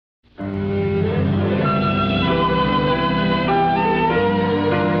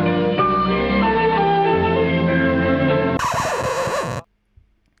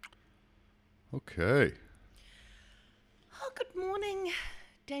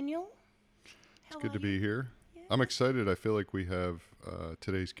Daniel. It's good to be here. Yeah. I'm excited. I feel like we have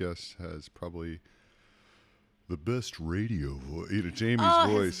today's guest has probably the best radio voice.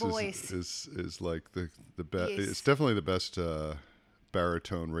 Jamie's voice is like the best. Yes. It's definitely the best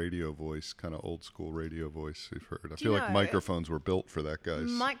baritone radio voice, kind of old school radio voice we've heard. I feel like microphones were built for that, guys.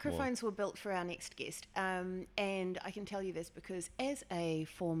 Microphones were built for our next guest. And I can tell you this because as a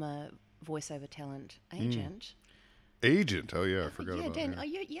former voiceover talent agent... Oh yeah, I forgot about Dan, that. I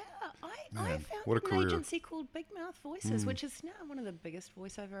found an agency called Big Mouth Voices, which is now one of the biggest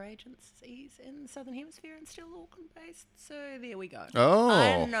voiceover agencies in the Southern Hemisphere and still Auckland based. So there we go. Oh,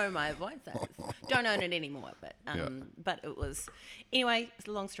 I know my voices. Don't own it anymore, but it was anyway.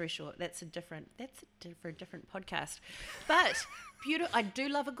 Long story short, that's a different podcast. But beautiful. I do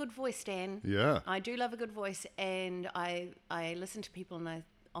love a good voice, Dan. Yeah, I do love a good voice, and I listen to people, and I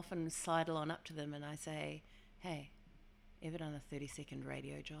often sidle on up to them, and I say, hey. Ever done a 30-second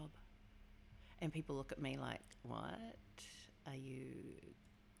radio job? And people look at me like, what? Are you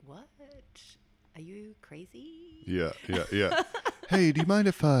crazy? Yeah. Hey, do you mind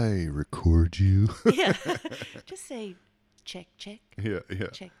if I record you? Yeah. Just say, check. Yeah.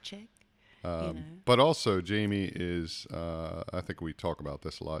 Check. But also, Jamie is, I think we talk about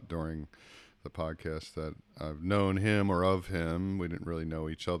this a lot during the podcast, that I've known him or of him. We didn't really know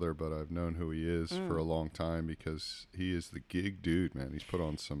each other, but I've known who he is for a long time because he is the gig dude, man. He's put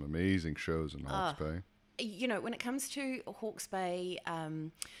on some amazing shows in Hawke's Bay. When it comes to Hawke's Bay,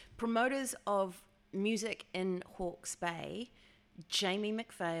 promoters of music in Hawke's Bay, Jamie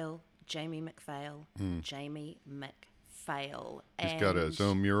McPhail. He's got his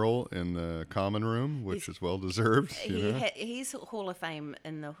own mural in the common room, which is well deserved. He's Hall of Fame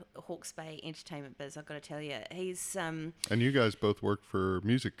in the Hawke's Bay entertainment biz. I've got to tell you, he's and you guys both work for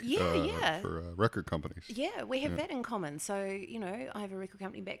music, for record companies. Yeah, we have that in common. So I have a record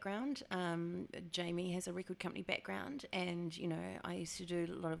company background. Jamie has a record company background, and I used to do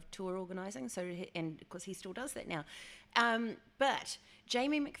a lot of tour organising. And of course he still does that now. But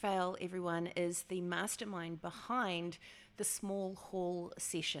Jamie McPhail, everyone, is the mastermind behind the Small Hall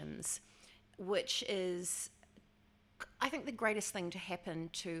Sessions, which is, I think, the greatest thing to happen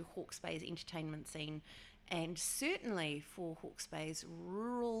to Hawke's Bay's entertainment scene, and certainly for Hawke's Bay's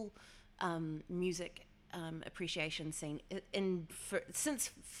rural music appreciation scene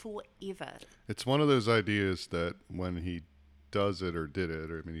since forever. It's one of those ideas that when he does it or did it,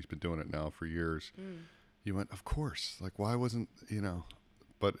 he's been doing it now for years, you went, of course, like why wasn't,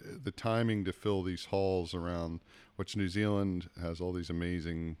 but the timing to fill these halls around, which New Zealand has all these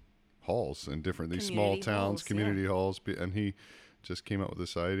amazing halls in these small towns, community halls. And he just came up with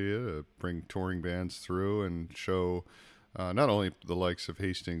this idea to bring touring bands through and show not only the likes of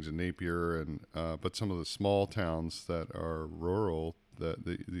Hastings and Napier, but some of the small towns that are rural,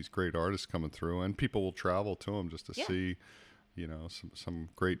 these great artists coming through, and people will travel to them just to see some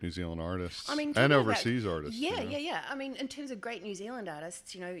great New Zealand artists and overseas artists. Yeah. In terms of great New Zealand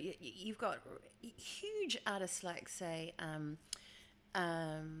artists, you've got huge artists like, say,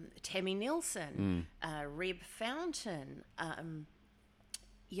 Tammy Nielsen, Reb Fountain, and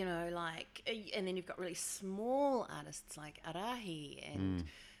then you've got really small artists like Arahi and...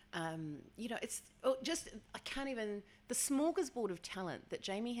 it's just, I can't even, the smorgasbord of talent that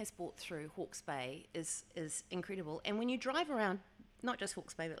Jamie has brought through Hawke's Bay is incredible. And when you drive around, not just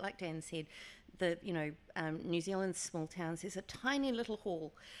Hawke's Bay, but like Dan said, New Zealand's small towns, there's a tiny little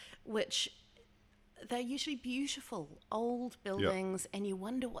hall, which they're usually beautiful old buildings, and you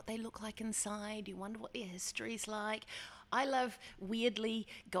wonder what they look like inside. You wonder what their history's like. I love weirdly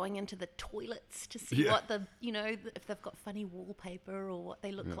going into the toilets to see what if they've got funny wallpaper or what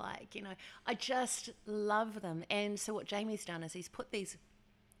they look like. I just love them. And so what Jamie's done is he's put these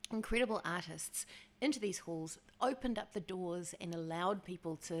incredible artists into these halls, opened up the doors and allowed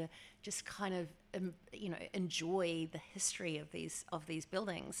people to just kind of enjoy the history of these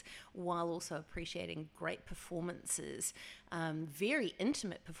buildings while also appreciating great performances, very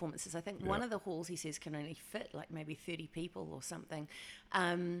intimate performances. I think one of the halls, he says, can only fit like maybe 30 people or something,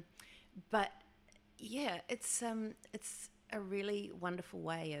 but yeah, it's a really wonderful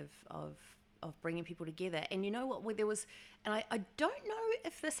way of bringing people together. And you know what, there was, and I don't know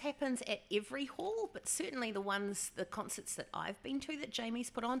if this happens at every hall, but certainly the concerts that I've been to that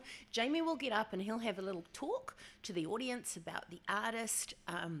Jamie's put on, Jamie will get up and he'll have a little talk to the audience about the artist,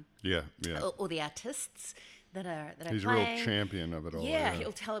 or the artists that are He's playing. A real champion of it all. Yeah,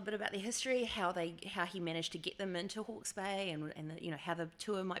 he'll tell a bit about the history, how he managed to get them into Hawke's Bay, and how the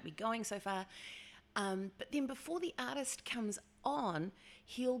tour might be going so far. But then before the artist comes on,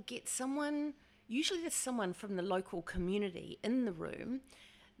 he'll get someone, usually there's someone from the local community in the room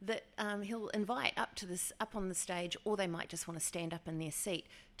that he'll invite up on the stage, or they might just want to stand up in their seat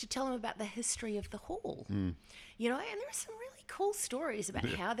to tell them about the history of the hall. You know, and there are some really cool stories about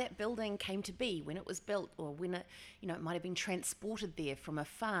how that building came to be, when it was built, or when it, you know, it might have been transported there from a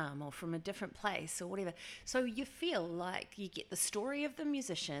farm or from a different place or whatever. So you feel like you get the story of the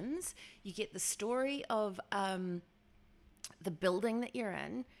musicians, you get the story of the building that you're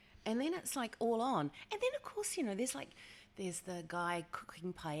in, and then it's like all on. And then, of course, you know, there's the guy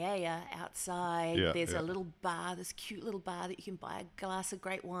cooking paella outside. There's a little bar, this cute little bar that you can buy a glass of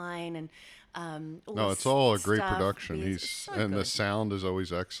great wine and it's all a great stuff. production. And the sound is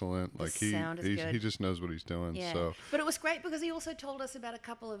always excellent. The Like sound is good. he just knows what he's doing. Yeah. So, but it was great because he also told us about a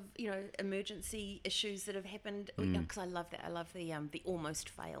couple of, you know, emergency issues that have happened. Because I love that. I love the almost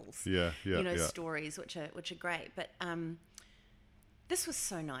fails. Stories which are great. But this was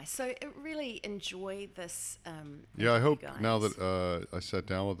so nice. So I really enjoy this. I hope now that I sat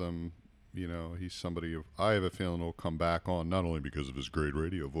down with him, you know, he's somebody I have a feeling will come back on, not only because of his great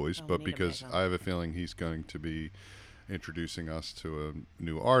radio voice, but because I have a feeling he's going to be introducing us to a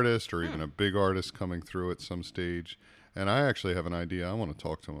new artist or even a big artist coming through at some stage. And I actually have an idea I want to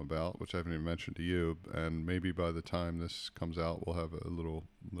talk to him about, which I haven't even mentioned to you. And maybe by the time this comes out, we'll have a little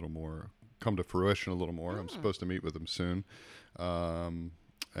more come to fruition a little more. I'm supposed to meet with him soon. So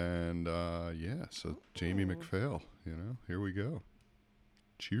Jamie McPhail, you know, here we go.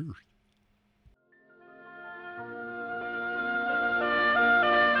 Cheers.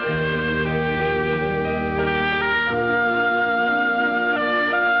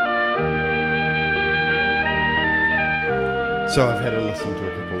 So I've had a listen to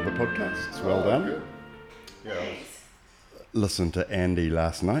a couple of the podcasts. Well done. Good. Yeah. Listened to Andy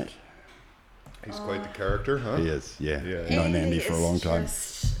last night. He's quite the character, huh? He is, yeah. Yeah. Known Andy for a long time.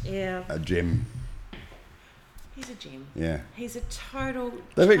 A gem. He's a gem. Yeah. He's a total.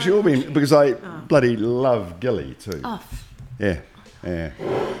 They've actually all been, gem. because I bloody love Gilly too. Oh. Yeah.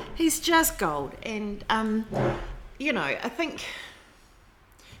 He's just gold. And, you know, I think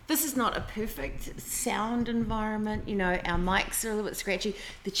this is not a perfect sound environment. You know, our mics are a little bit scratchy.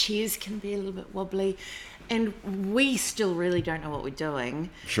 The chairs can be a little bit wobbly. And we still really don't know what we're doing.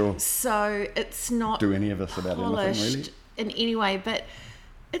 Sure. So it's not Do any of us about anything, really? In any way, but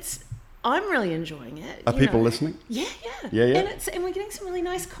I'm really enjoying it. Are people listening? Yeah. Yeah. And we're getting some really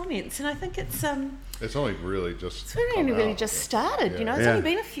nice comments, and I think it's only really just started. You know, it's only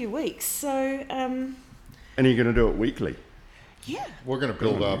been a few weeks, so. And you're going to do it weekly? Yeah. We're going to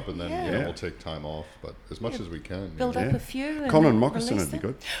build up, and then we'll take time off, but as much as we can. Build up a few. Conan Moccasin would be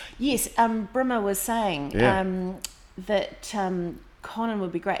good. Yes, Brimmer was saying that Conan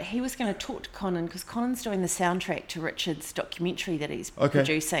would be great. He was going to talk to Conan because Conan's doing the soundtrack to Richard's documentary that he's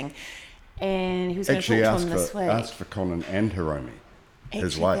producing, and he was going to talk to him this week. Ask for Conan and Hiromi,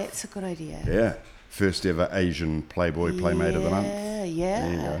 his wife. That's a good idea. Yeah, first ever Asian Playboy Playmate of the Month. Yeah.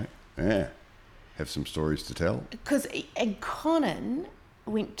 There you go. Yeah. Have some stories to tell. And Conan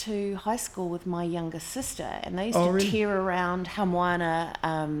went to high school with my younger sister, and they used to tear around Hamwana,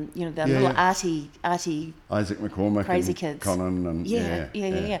 you know, the little arty Isaac McCormick, crazy and kids. Conan, and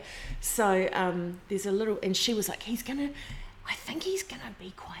yeah. So there's a little, and she was like, I think he's gonna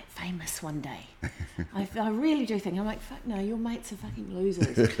be quite famous one day. I really do think. I'm like, fuck no, your mates are fucking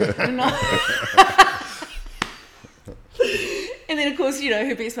losers. And then, of course, you know,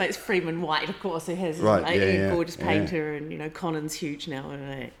 her best mate's Freeman White, of course, who has a gorgeous painter, and, you know, Conan's huge now,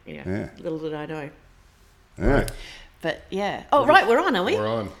 and little did I know. Yeah. But, yeah. Oh, right, we're on, are we? We're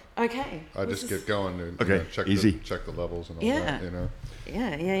on. Okay. I just get going and check the levels and all that, you know.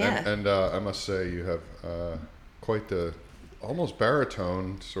 Yeah. And I must say, you have quite the almost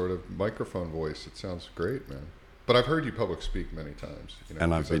baritone sort of microphone voice. It sounds great, man. But I've heard you public speak many times. You know,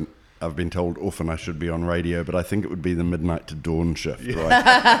 and I've been told often I should be on radio, but I think it would be the midnight to dawn shift,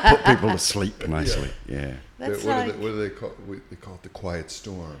 right? Put people to sleep nicely. Yeah. What do they call? They call it the quiet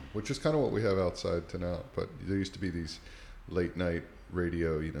storm, which is kind of what we have outside tonight. But there used to be these late night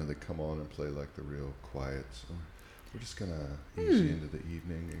radio. You know, they come on and play like the real quiet. So we're just gonna ease you into the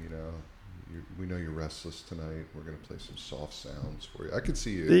evening. You know, we know you're restless tonight. We're gonna play some soft sounds for you. I could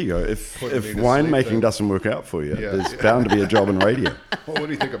see you. There you go. If winemaking doesn't work out for you, there's bound to be a job in radio. Well, what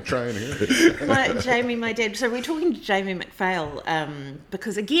do you think I'm trying here? Jamie, my dad. So we're talking to Jamie McPhail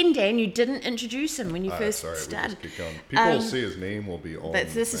because, again, Dan, you didn't introduce him when you first started. We just keep going. People will see his name will be on.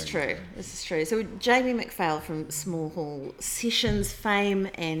 This is true. This is true. So Jamie McPhail from Small Hall Sessions fame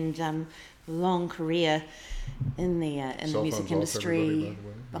and long career in the Cell music phones off, industry. everybody, by the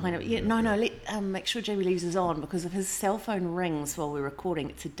way? Behind it, yeah, no. Make sure Jamie leaves his on, because if his cell phone rings while we're recording,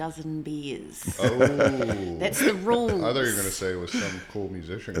 it's a dozen beers. Oh, That's the rule. I thought you were going to say it was some cool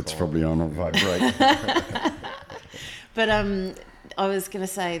musician. It's calling. probably on a vibrate. But I was going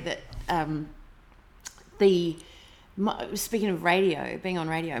to say that speaking of radio, being on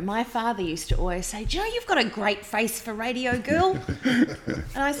radio, my father used to always say, "Joe, you've got a great face for radio, girl."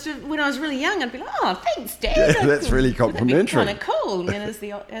 And when I was really young, I'd be like, "Oh, thanks, Dad." Yeah, that's really complimentary. Kind of cool. And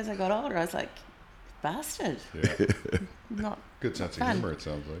as I got older, I was like, "Bastard." Yeah. Not Good sense fun. of humor, it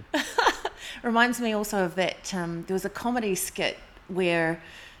sounds like. Reminds me also of that, there was a comedy skit where,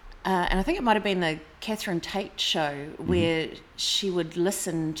 and I think it might have been the Catherine Tate show, where she would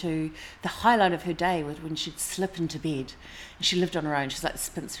listen to the highlight of her day when she'd slip into bed. And she lived on her own. She's like the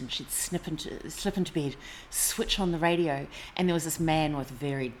spinster, and she'd slip into bed, switch on the radio, and there was this man with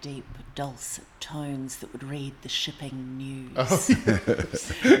very deep, dulcet tones that would read the shipping news,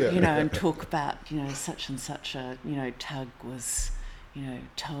 and talk about, such and such a, tug was,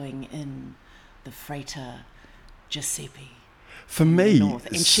 towing in the freighter Giuseppe. For me, North.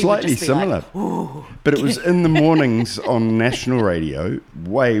 And she slightly would just be similar. Like, but it was in the mornings on national radio,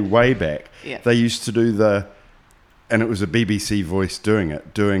 way back. Yeah. They used to do and it was a BBC voice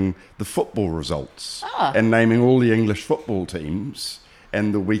doing the football results and naming all the English football teams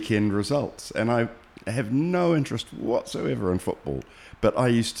and the weekend results. And I have no interest whatsoever in football, but I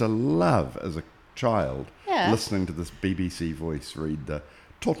used to love, as a child, listening to this BBC voice read the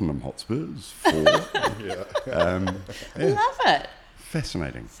Tottenham Hotspurs 4. Love it.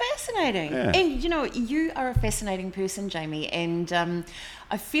 Fascinating. Yeah. And you are a fascinating person, Jamie, and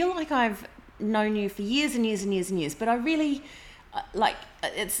I feel like I've known you for years and years and years and years, but I really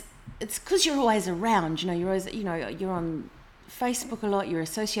it's because you're always around. You're always, you're on Facebook a lot. You're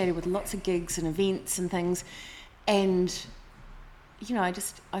associated with lots of gigs and events and things, and I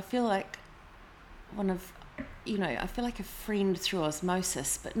feel like I feel like a friend through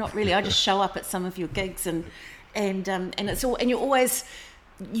osmosis, but not really. I just show up at some of your gigs, and it's all, and you always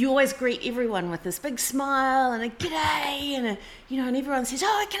greet everyone with this big smile and a g'day, and and everyone says,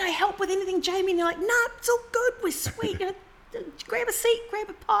 "Oh, can I help with anything, Jamie?" And you're like, "No, it's all good. We're sweet. Grab a seat, grab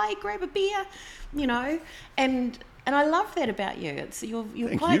a pie, grab a beer," and I love that about you. It's you're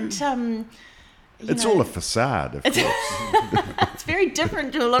Thank quite. you. It's all a facade, of course. It's very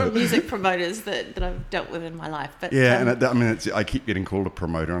different to a lot of music promoters that I've dealt with in my life. But I keep getting called a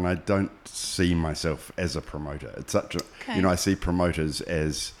promoter, and I don't see myself as a promoter. It's such a, I see promoters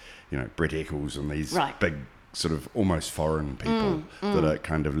as, Brett Eccles and these big sort of almost foreign people that are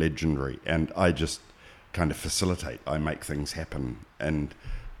kind of legendary, and I just kind of facilitate. I make things happen, and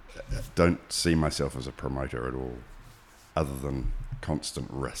don't see myself as a promoter at all, other than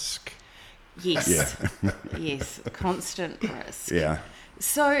constant risk. Yes. Yeah. Yes. Constant risk. Yeah.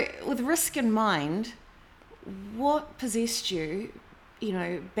 So, with risk in mind, what possessed you,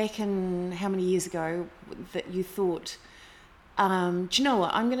 back in how many years ago, that you thought, do you know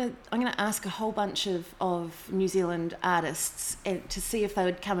what? I'm gonna ask a whole bunch of New Zealand artists to see if they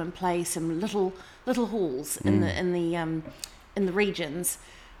would come and play some little halls in the regions.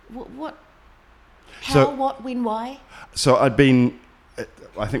 What? How? What? When? Why? So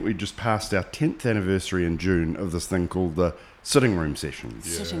I think we just passed our 10th anniversary in June of this thing called the Sitting Room Sessions.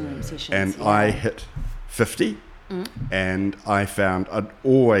 Yeah. Sitting Room Sessions. And I hit 50, and I found I'd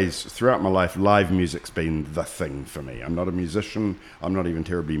always, throughout my life, live music's been the thing for me. I'm not a musician, I'm not even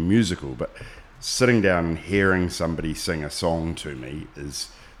terribly musical, but sitting down and hearing somebody sing a song to me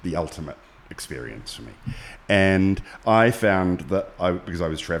is the ultimate experience for me. And I found that because I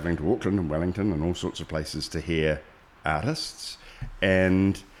was travelling to Auckland and Wellington and all sorts of places to hear artists,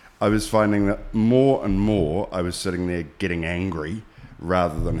 and I was finding that more and more I was sitting there getting angry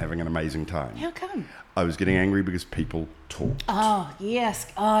rather than having an amazing time. How come? I was getting angry because people talked. Oh, yes.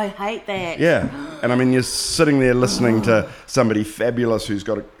 Oh, I hate that. Yeah. And I mean, you're sitting there listening to somebody fabulous who's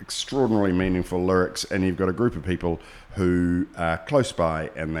got extraordinarily meaningful lyrics, and you've got a group of people who are close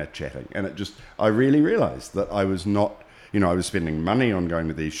by and they're chatting. And I really realized that I was not, I was spending money on going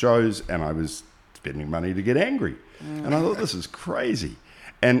to these shows, and I was spending money to get angry. And I thought, this is crazy.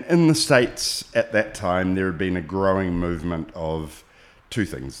 And in the States at that time, there had been a growing movement of two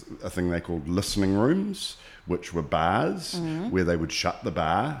things. A thing they called listening rooms, which were bars where they would shut the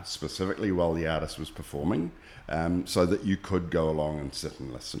bar specifically while the artist was performing, so that you could go along and sit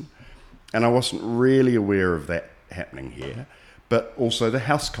and listen. And I wasn't really aware of that happening here, but also the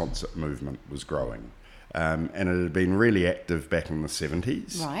house concert movement was growing. And it had been really active back in the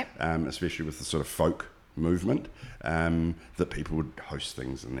 70s, right. Especially with the sort of folk movement, that people would host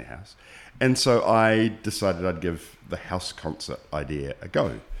things in their house. And so I decided I'd give the house concert idea a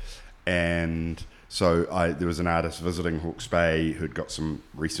go. And so there was an artist visiting Hawke's Bay who'd got some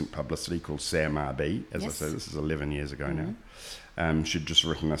recent publicity called Sam RB. As I say, this is 11 years ago now. She'd just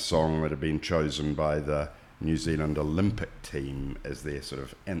written a song that had been chosen by the New Zealand Olympic team as their sort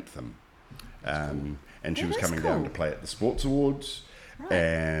of anthem. And she was coming down to play at the Sports Awards. Right.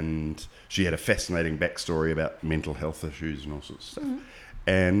 And she had a fascinating backstory about mental health issues and all sorts of stuff.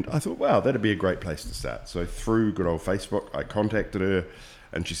 And I thought, wow, that'd be a great place to start. So through good old Facebook, I contacted her,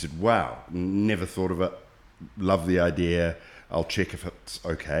 and she said, wow, never thought of it, love the idea, I'll check if it's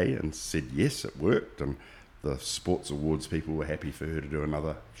okay, and said yes, it worked. And the Sports Awards people were happy for her to do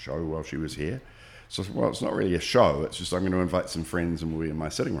another show while she was here. So I said, well, it's not really a show, it's just I'm going to invite some friends and we'll be in my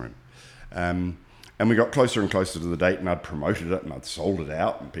sitting room. And we got closer and closer to the date, and I'd promoted it and I'd sold it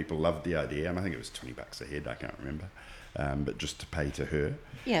out, and people loved the idea. And I think it was $20 a head, I can't remember, but just to pay to her.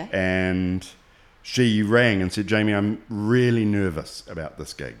 Yeah. And she rang and said, Jamie, I'm really nervous about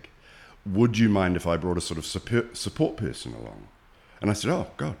this gig. Would you mind if I brought a sort of support person along? And I said, oh,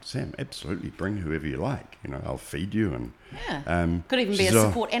 God, Sam, absolutely. Bring whoever you like. You know, I'll feed you. And could even be a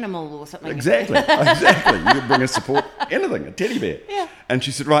support animal or something. Exactly. You could bring a support anything, a teddy bear. Yeah. And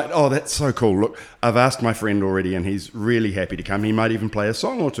she said, right, oh, that's so cool. Look, I've asked my friend already, and he's really happy to come. He might even play a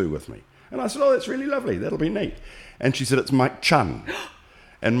song or two with me. And I said, oh, that's really lovely. That'll be neat. And she said, it's Mike Chun.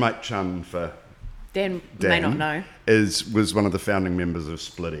 And Mike Chun, for Dan may not know, was one of the founding members of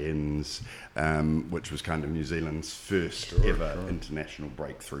Split Ends, which was kind of New Zealand's first ever international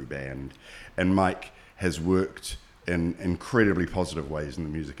breakthrough band. And Mike has worked in incredibly positive ways in the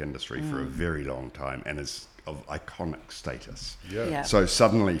music industry for a very long time, and is of iconic status. Yeah. So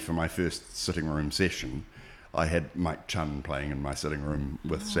suddenly, for my first sitting room session, I had Mike Chun playing in my sitting room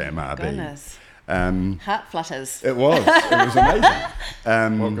with Sam RB. Goodness. Heart flutters. It was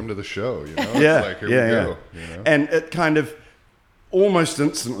amazing. Welcome to the show, you know? Yeah, it's like, here we go. You know? And it kind of almost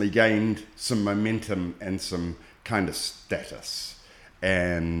instantly gained some momentum and some kind of status.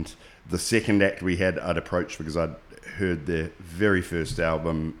 And the second act we had, I'd approached because I'd heard their very first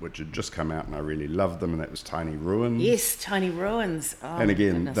album, which had just come out, and I really loved them, and that was Tiny Ruins. Yes, Tiny Ruins. Oh, and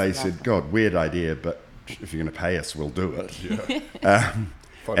again, goodness, they said, them. God, weird idea, but if you're going to pay us, we'll do it. Yeah.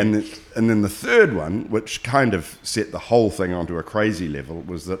 And then the third one, which kind of set the whole thing onto a crazy level,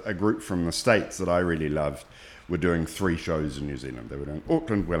 was that a group from the States that I really loved were doing 3 shows in New Zealand. They were doing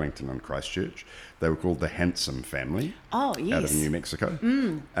Auckland, Wellington and Christchurch. They were called the Handsome Family. Oh, yes. Out of New Mexico.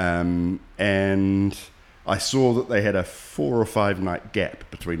 And I saw that they had a 4 or 5 night gap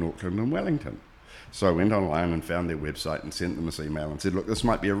between Auckland and Wellington. So I went online and found their website and sent them this email and said, look, this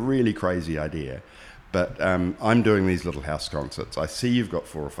might be a really crazy idea, but I'm doing these little house concerts. I see you've got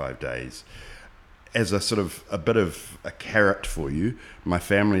 4 or 5 days. As a sort of a bit of a carrot for you, my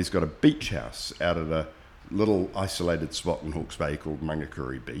family's got a beach house out at a little isolated spot in Hawke's Bay called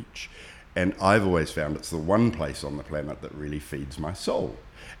Mangakuri Beach. And I've always found it's the one place on the planet that really feeds my soul.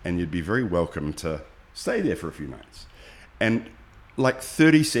 And you'd be very welcome to stay there for a few nights. And like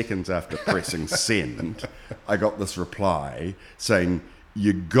 30 seconds after pressing send, I got this reply saying,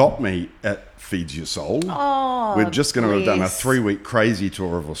 you got me at Feeds Your Soul. Oh, we're just going to have done a 3-week crazy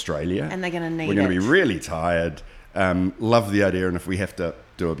tour of Australia. And they're going to need We're going to be really tired. Love the idea. And if we have to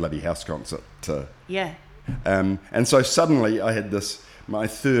do a bloody house concert to... Yeah. And so suddenly I had this, my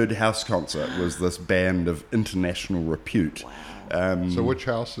third house concert was this band of international repute. Wow. So which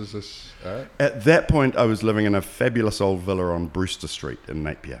house is this at? At that point, I was living in a fabulous old villa on Brewster Street in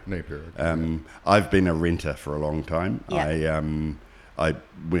Napier. Okay. I've been a renter for a long time. Yeah. I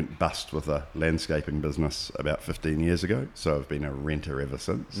went bust with a landscaping business about 15 years ago, so I've been a renter ever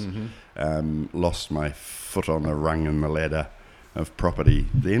since. Mm-hmm. Lost my foot on the rung in the ladder of property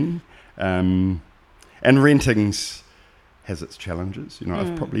then. And renting's has its challenges. You know,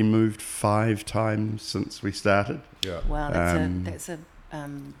 I've probably moved 5 times since we started. Yeah. Wow, that's a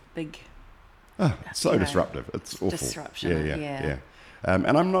big... So disruptive. It's awful. Disruption, yeah.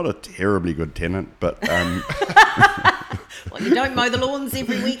 And I'm not a terribly good tenant, but... Well, you don't mow the lawns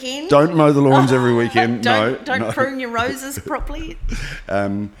every weekend? Don't mow the lawns every weekend, Don't no. prune your roses properly?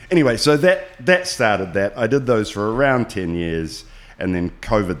 Anyway, so that started that. I did those for around 10 years, and then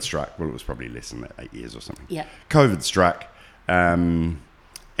COVID struck. Well, it was probably less than that, 8 years or something. Yeah. COVID struck, and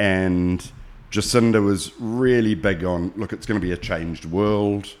Jacinda was really big on, look, it's going to be a changed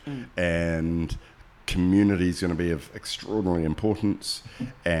world, and community's going to be of extraordinary importance,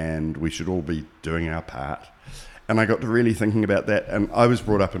 and we should all be doing our part. And I got to really thinking about that. And I was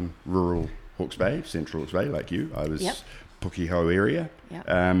brought up in rural Hawke's Bay, central Hawke's Bay, like you. I was Pukeho area. Yep.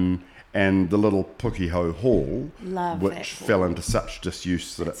 and the little Pukeho Hall, Love that which hall. fell into such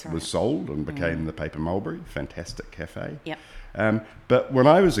disuse that That's it was right. sold and became the Paper Mulberry, fantastic cafe. Yep. But when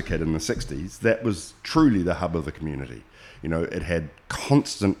I was a kid in the 60s, that was truly the hub of the community. You know, it had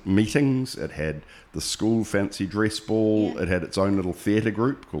constant meetings, it had the school fancy dress ball, Yeah. it had its own little theatre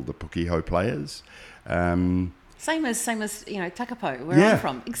group called the Pukeho Players. Same as Takapo, where Yeah. I'm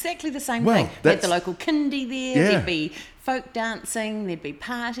from. Exactly the same Well, thing. They had the that's- local kindy there. Yeah. There'd be folk dancing. There'd be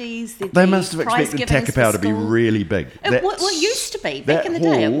parties. There'd They be must have prize expected givings for Takapau to be school. really big. What used to be back that in the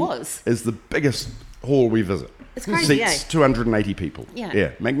day, it hall was. is the biggest hall we visit. It's crazy, Seats eh? 280 people.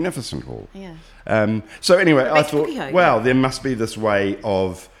 Yeah. Magnificent hall. Yeah. So anyway, But I back to thought, Pukeho, wow, yeah. there must be this way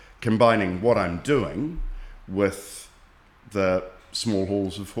of combining what I'm doing with the small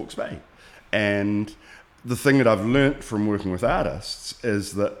halls of Hawke's Bay. And the thing that I've learnt from working with artists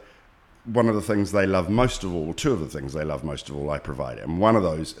is that one of the things they love most of all, two of the things they love most of all, I provide. And one of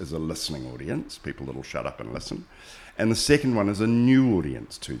those is a listening audience, people that will shut up and listen. And the second one is a new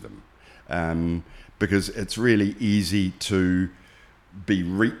audience to them. Because it's really easy to be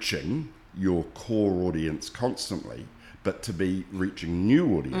reaching your core audience constantly, but to be reaching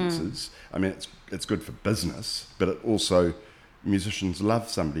new audiences, I mean, it's good for business, but it also, musicians love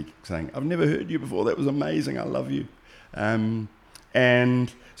somebody saying, I've never heard you before, that was amazing, I love you.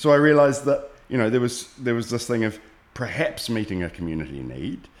 And so I realized that, you know, there was this thing of perhaps meeting a community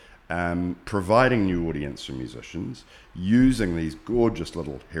need, providing new audience for musicians, using these gorgeous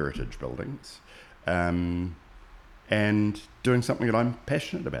little heritage buildings, and doing something that I'm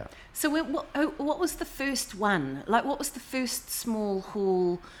passionate about. So what was the first one? Like, what was the first small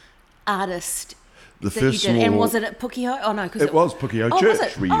hall artist The that first you did? And small- was it at Pukeho? Oh, no. Cause It was Pukeho Oh, Church was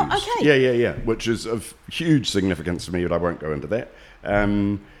it? we Oh, used. okay. Yeah, which is of huge significance to me, but I won't go into that.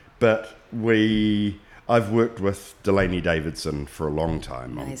 But I've worked with Delaney Davidson for a long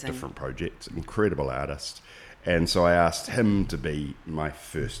time Amazing. on different projects, incredible artist. And so I asked him to be my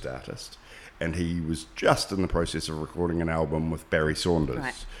first artist. And he was just in the process of recording an album with Barry Saunders,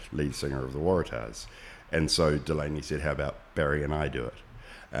 Right. lead singer of the Waratahs. And so Delaney said, how about Barry and I do it?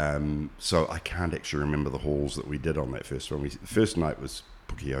 So I can't actually remember the halls that we did on that first one. The first night was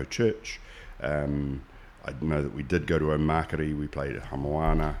Pukeho Church. I know that we did go to Omakari. We played at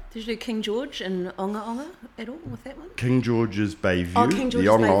Hamoana. Did you do King George and Onga Onga at all with that one? King George's Bayview. Oh, King George's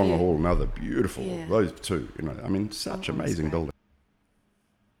the Onga Bayview. Onga Hall, another beautiful. Yeah. Those two, you know, I mean, such Onga Onga's amazing great. buildings.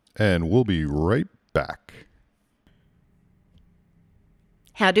 And we'll be right back.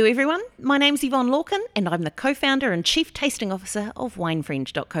 How do everyone? My name's Yvonne Lorcan and I'm the co-founder and chief tasting officer of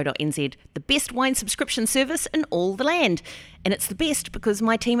winefriend.co.nz, the best wine subscription service in all the land. And it's the best because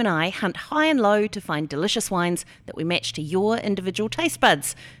my team and I hunt high and low to find delicious wines that we match to your individual taste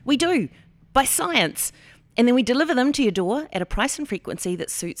buds. We do, by science. And then we deliver them to your door at a price and frequency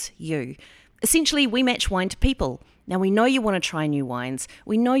that suits you. Essentially, we match wine to people. Now, we know you want to try new wines,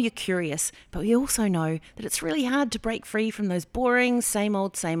 we know you're curious, but we also know that it's really hard to break free from those boring same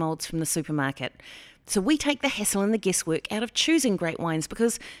olds from the supermarket. So we take the hassle and the guesswork out of choosing great wines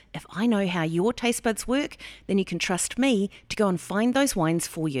because if I know how your taste buds work, then you can trust me to go and find those wines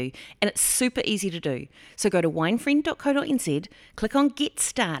for you. And it's super easy to do. So go to winefriend.co.nz, click on Get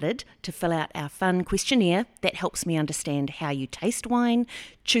Started to fill out our fun questionnaire that helps me understand how you taste wine,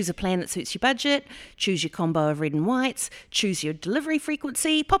 choose a plan that suits your budget, choose your combo of red and whites, choose your delivery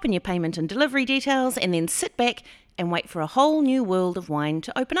frequency, pop in your payment and delivery details, and then sit back and wait for a whole new world of wine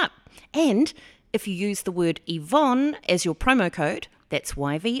to open up. And if you use the word Yvonne as your promo code, that's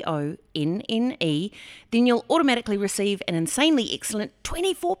YVONNE, then you'll automatically receive an insanely excellent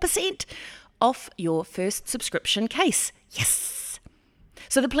 24% off your first subscription case. Yes!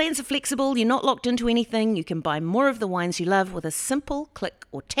 So the plans are flexible, you're not locked into anything, you can buy more of the wines you love with a simple click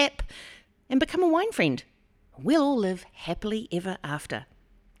or tap and become a wine friend. We'll all live happily ever after.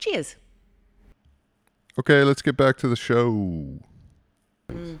 Cheers! Okay, let's get back to the show.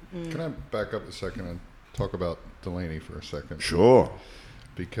 Can I back up a second and talk about Delaney for a second? Sure.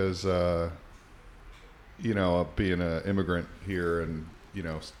 Because, you know, being an immigrant here and, you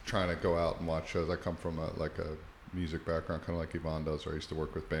know, trying to go out and watch shows, I come from a music background, kind of like Yvonne does, where I used to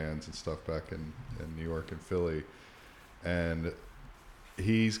work with bands and stuff back in New York and Philly. And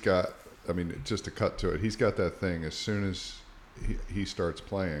he's got, I mean, just to cut to it, he's got that thing as soon as he starts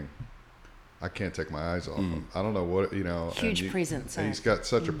playing, I can't take my eyes off him. I don't know what, you know. Huge presence. And he's got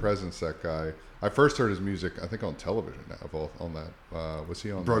such a presence, that guy. I first heard his music, I think, on television. On that, was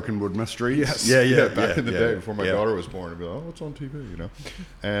he on Broken Wood Mysteries? Yes. Yeah. Back in the day before my yeah. daughter was born, I'd be like, oh, it's on TV, you know.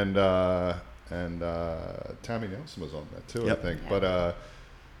 And Tammy Nelson was on that too, Yep. I think. Yeah. But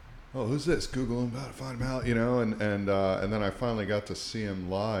oh, who's this? Google him, about to find him out, you know. And then I finally got to see him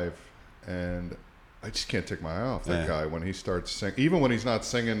live and I just can't take my eye off that guy when he starts singing. Even when he's not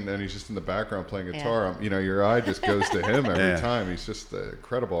singing and he's just in the background playing guitar, your eye just goes to him every time. He's just an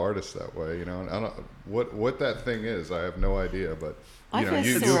incredible artist that way, And I don't what that thing is. I have no idea, but you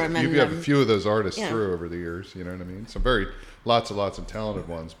have a few of those artists through over the years. You know what I mean? Some lots of talented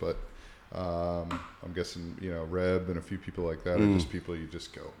ones, but I'm guessing Reb and a few people like that are just people you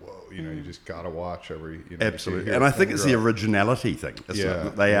just go, whoa, you just gotta watch every. Absolutely, and I think it's the originality thing.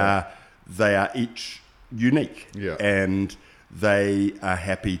 They are each unique, and they are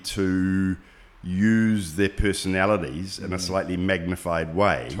happy to use their personalities in a slightly magnified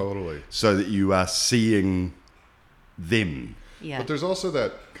way, totally, so that you are seeing them. Yeah. But there's also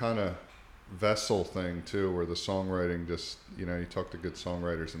that kind of vessel thing too, where the songwriting just, you talk to good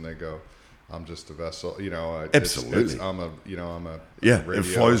songwriters and they go, I'm just a vessel, Absolutely. I'm a it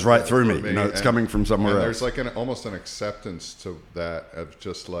flows right through me. It's coming from somewhere else. There's like almost an acceptance to that of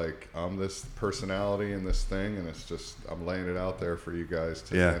just like, I'm this personality in this thing, and it's just, I'm laying it out there for you guys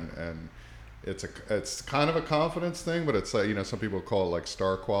to, and it's kind of a confidence thing, but it's like, some people call it like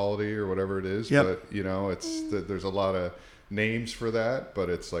star quality or whatever it is, but there's a lot of names for that, but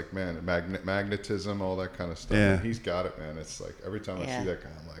it's like, man, magnetism, all that kind of stuff. And he's got it, man. It's like every time I see that guy,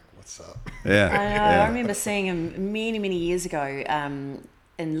 I'm like, what's up? I remember seeing him many years ago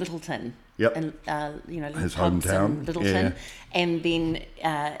in Littleton. Yep. In, his pubs hometown. in Littleton, and then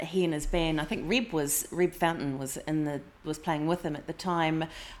he and his band. I think Reb Fountain was playing with him at the time.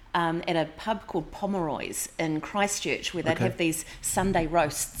 At a pub called Pomeroy's in Christchurch, where they'd have these Sunday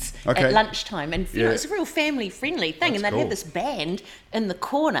roasts at lunchtime, and it's a real family-friendly thing. That's and they'd cool. have this band in the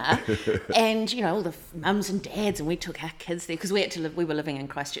corner, and all the mums and dads, and we took our kids there because we were living in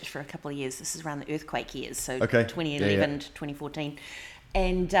Christchurch for a couple of years. This is around the earthquake years, so 2011 to 2014,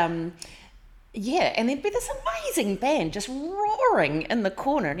 and. And there'd be this amazing band just roaring in the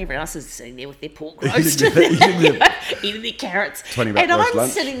corner, and everyone else is sitting there with their pork roast eating their carrots. And I'm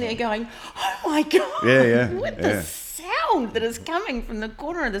lunch. sitting there going, oh my God, what the sound that is coming from the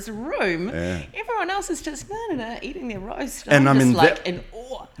corner of this room. Everyone else is just eating their roast. And I'm I mean, in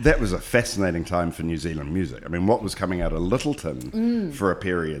awe. That was a fascinating time for New Zealand music. I mean, what was coming out of Littleton for a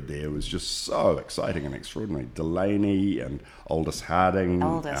period there was just so exciting and extraordinary. Delaney and Aldous Harding.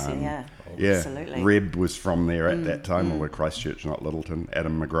 Absolutely. Reb was from there at that time, although Christchurch, not Littleton.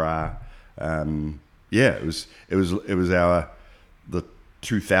 Adam McGrath. It was the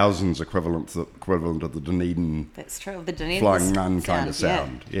 2000s equivalent of the Dunedin. That's true. The Dunedin Flying Nun kind of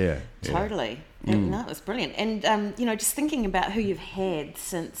sound. Totally. No, it was brilliant. And just thinking about who you've had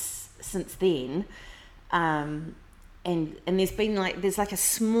since then, and there's like a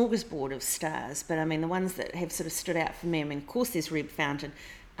smorgasbord of stars. But I mean, the ones that have sort of stood out for me. I mean, of course, there's Reb Fountain.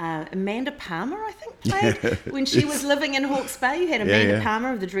 Amanda Palmer, I think, played when she was living in Hawke's Bay. You had Amanda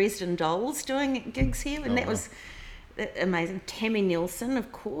Palmer of the Dresden Dolls doing gigs here, and that was amazing. Tammy Nielsen,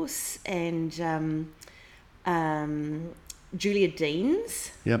 of course, and Julia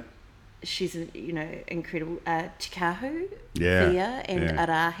Deans. Yep. She's incredible. Tikahu, Yeah. and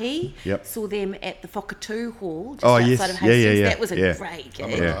Arahi. Yep. Saw them at the Whakatū Hall just yes. outside of Hastings. Yeah. That was a great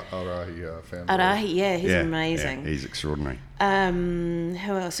gig. Arahi fan. Arahi, he's amazing. Yeah, he's extraordinary.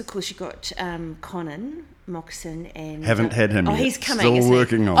 Who else? Of course, you got Conan Moxon and Haven't had him yet. He's coming. Still isn't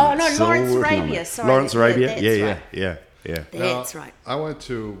working he? on Oh it. no, Still Lawrence working on Arabia. it. Sorry, Lawrence Arabia. that's Yeah. That's right. I went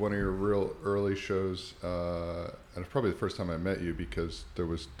to one of your real early shows, and it's probably the first time I met you because there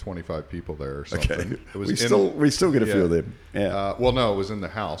was 25 people there or something. Okay. It was we still get a few of them. Yeah. No, it was in the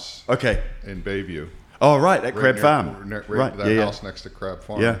house. Okay. In Bayview. Oh, right, at Crab Farm. Right. That house next to Crab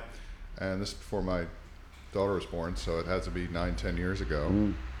Farm. Yeah. And this is before my daughter was born, so it had to be 9-10 years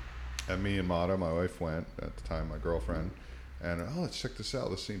ago. And me and Mata, my wife, went at the time, my girlfriend, and let's check this out.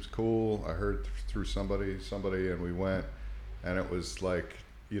 This seems cool. I heard through somebody, and we went, and it was like,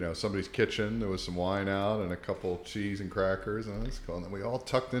 somebody's kitchen. There was some wine out and a couple cheese and crackers, and it's cool. And then we all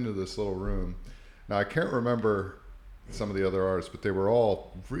tucked into this little room. Now I can't remember some of the other artists, but they were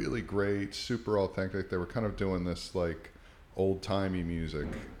all really great, super authentic. They were kind of doing this like old-timey music.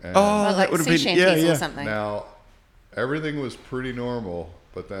 And like that would have sea been shanties or something. now everything was pretty normal,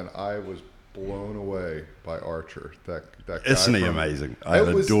 but then I was blown away by Archer. That guy. Isn't he amazing? I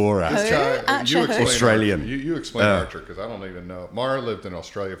adore Archer. Archer. You explain Australian. Archer. You explain Archer because I don't even know. Mara lived in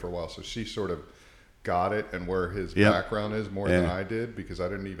Australia for a while, so she sort of got it and where his background is more than I did because I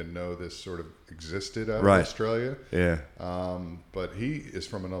didn't even know this sort of existed out of Australia. Yeah. But he is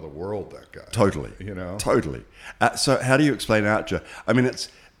from another world, that guy. Totally. Totally. So how do you explain Archer? I mean, it's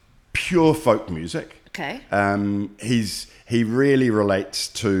pure folk music. Okay. He really relates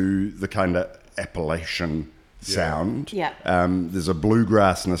to the kind of Appalachian sound. Yeah. There's a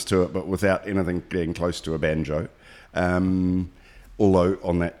bluegrassness to it, but without anything getting close to a banjo. Although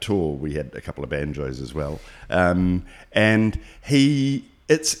on that tour we had a couple of banjos as well. And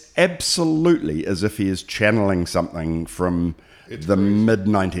it's absolutely as if he is channeling something from the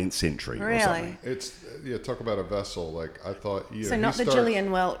mid-19th century or something. Really? Talk about a vessel. Like, I thought, So not the Gillian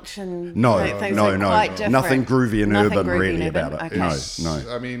Welch and No, things no, like no. quite different. Nothing groovy and Nothing urban groovy really and urban. about it. Okay.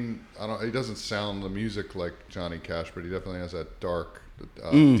 No. I mean, he doesn't sound the music like Johnny Cash, but he definitely has that dark,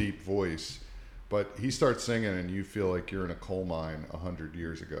 deep voice. But he starts singing, and you feel like you're in a coal mine 100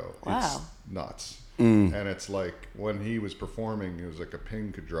 years ago. Wow. It's nuts. And it's like when he was performing, it was like a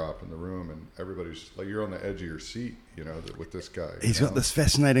pin could drop in the room, and everybody's like, you're on the edge of your seat, with this guy. He's got this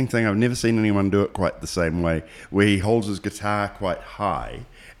fascinating thing. I've never seen anyone do it quite the same way, where he holds his guitar quite high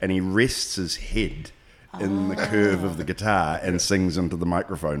and he rests his head in the curve of the guitar and sings into the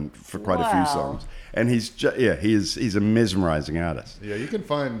microphone for quite a few songs. And he's a mesmerizing artist. Yeah, you can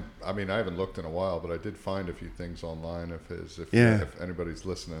find. I mean, I haven't looked in a while, but I did find a few things online of his. If anybody's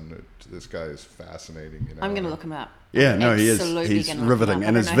listening, this guy is fascinating. I'm going to look him up. Yeah, no, he is. He's riveting,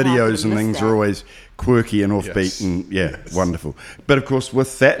 and his videos and things are always quirky and offbeat, and wonderful. But of course,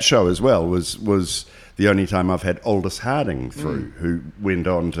 with that show as well was the only time I've had Aldous Harding through, who went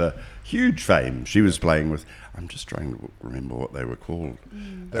on to huge fame. She was playing with. I'm just trying to remember what they were called.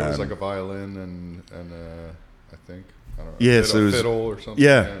 There was like a violin and I think, I don't know, yes, a it was, fiddle or something.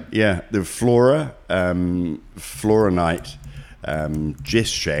 Yeah. There was Flora Knight, Jess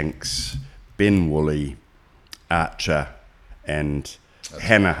Shanks, Ben Woolley, Archer, and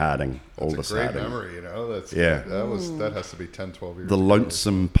Hannah Harding. That's a great Harding. memory, that has to be 10, 12 years The ago.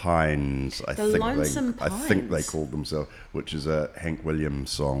 Lonesome Pines, I Pines. think they called themselves, which is a Hank Williams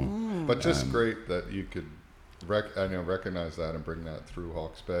song. But just great that you could recognize that and bring that through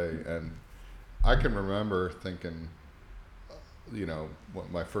Hawke's Bay. And I can remember thinking,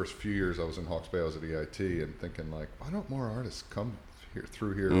 my first few years I was in Hawke's Bay, I was at EIT, and thinking like, why don't more artists come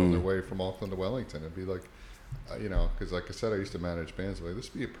through here on their way from Auckland to Wellington? It'd be like, because like I said, I used to manage bands. Like,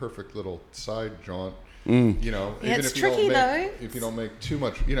 this would be a perfect little side jaunt. Even it's if tricky though. If you don't make too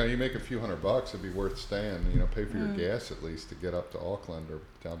much, you make a few $100, it'd be worth staying. Pay for your gas at least to get up to Auckland or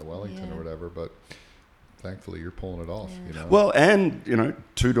down to Wellington or whatever. But thankfully, you're pulling it off. Well, and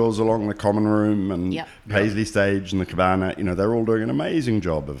two doors along the Common Room and Paisley Stage and the Cabana. They're all doing an amazing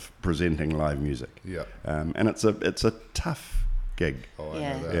job of presenting live music. Yeah. And it's a tough gig. Oh, I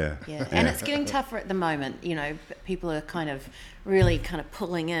know that. Yeah. And it's getting tougher at the moment. People are really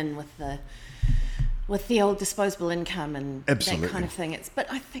pulling in with the old disposable income and Absolutely. that kind of thing.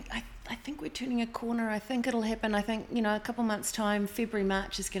 But I think we're turning a corner. I think it'll happen. I think a couple months time, February,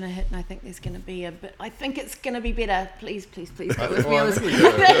 March is going to hit, and I think there's going to be a bit. I think it's going to be better. Please go with me.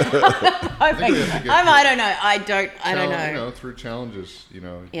 I don't know. I don't know. Through challenges, you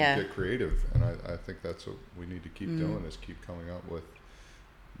get creative, and I think that's what we need to keep doing, is keep coming up with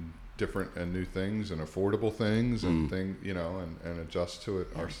different and new things and affordable things and and adjust to it.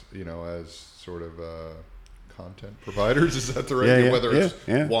 As sort of content providers. Is that the right? Whether it's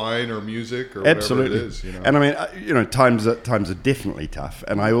wine or music or Absolutely. whatever it is. And I mean, times are definitely tough,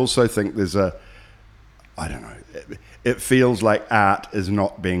 and I also think there's I don't know. It feels like art is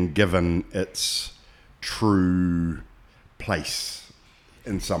not being given its true place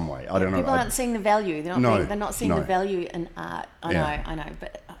in some way. I don't know. People aren't seeing the value. They're not seeing the value in art. I know,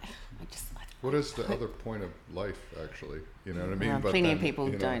 but what is the other point of life, actually? You know what I mean? But plenty of people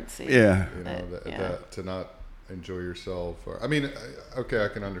don't see it. Yeah. To not enjoy yourself. I mean, okay, I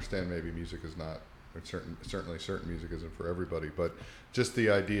can understand maybe music is not, certainly certain music isn't for everybody, but just the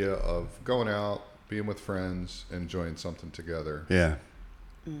idea of going out, being with friends, enjoying something together. Yeah.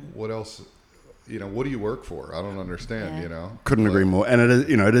 What else? What do you work for? I don't understand, Couldn't agree more. And it is,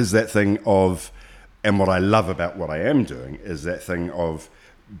 it is that thing of, and what I love about what I am doing is that thing of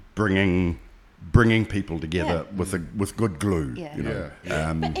bringing people together with good glue.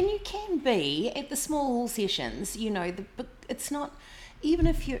 And you can be at the small hall sessions. But it's not. Even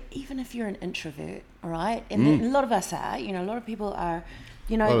if you're an introvert, all right, and a lot of us are. A lot of people are.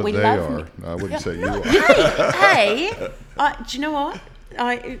 We love. I wouldn't say you are. Hey, do you know what?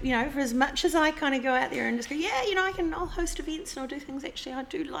 For as much as I kind of go out there and just go, I'll host events and I'll do things. Actually, I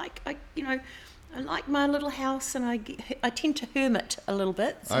do like, I like my little house, and I tend to hermit a little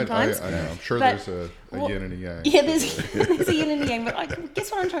bit I sometimes. know. I'm sure But there's a yin and a yang. Yeah, there's a yin and a yang. But I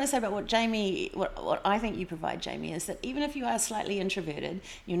guess what I'm trying to say about what I think you provide, Jamie, is that even if you are slightly introverted,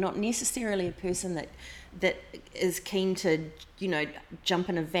 you're not necessarily a person that is keen to, jump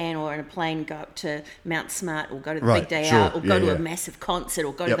in a van or in a plane, go up to Mount Smart or go to the Right, Big Day sure. Out or go Yeah, to yeah. a massive concert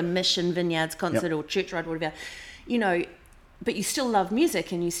or go to Yep. the Mission Vineyards concert or Church Ride, whatever, but you still love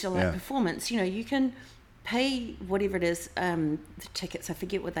music and you still like Yeah. performance. You can pay whatever it is, the tickets, I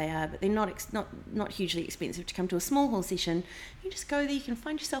forget what they are, but they're not hugely expensive to come to a small hall session. You just go there, you can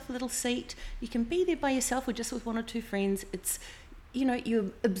find yourself a little seat, you can be there by yourself or just with one or two friends. It's,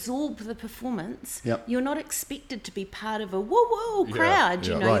 you absorb the performance. Yep. You're not expected to be part of a whoa crowd.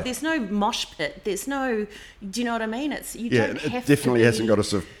 yeah. Right. There's no mosh pit. There's no, do you know what I mean? It's you Yeah, don't it have definitely to hasn't be, got a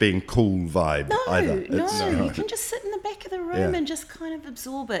sort of being cool vibe either. you can just sit in the back of the room Yeah. and just kind of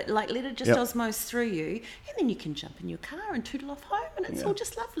absorb it, like let it just Yep. osmose through you, and then you can jump in your car and tootle off home, and it's all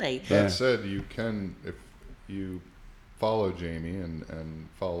just lovely. Yeah. That said, you can, if you follow Jamie and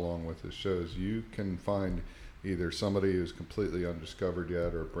follow along with his shows, you can find either somebody who's completely undiscovered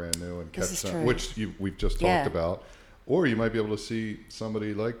yet or brand new and This catch is them, true. which we've just Yeah. talked about, or you might be able to see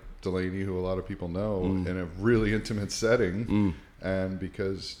somebody like Delaney, who a lot of people know, in a really intimate setting, and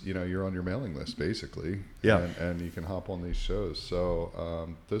because you're on your mailing list basically, Yeah. and you can hop on these shows. So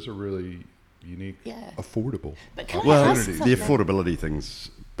those are really unique, Yeah. affordable But can I Well, ask the something? affordability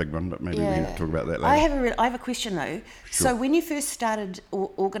thing's a big one, but maybe we can talk about that I later. have a question though. So when you first started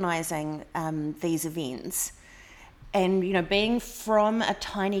organising these events, and being from a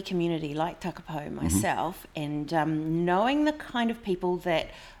tiny community like Takapo myself, and knowing the kind of people that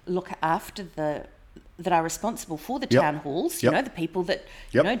look after that are responsible for the Yep. town halls, Yep. the people that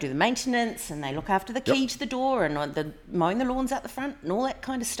Yep. do the maintenance and they look after the key to the door and the mowing the lawns out the front and all that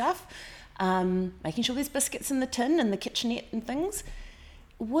kind of stuff, making sure there's biscuits in the tin and the kitchenette and things.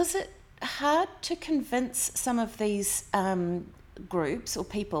 Was it hard to convince some of these groups or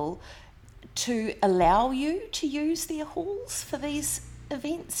people to allow you to use their halls for these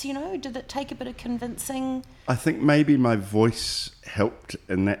events? Did it take a bit of convincing? I think maybe my voice helped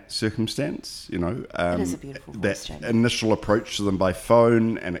in that circumstance, It is a beautiful that voice, Jamie. initial approach to them by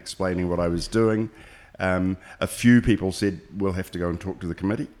phone and explaining what I was doing. A few people said, we'll have to go and talk to the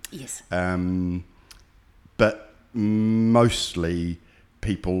committee. Yes. But mostly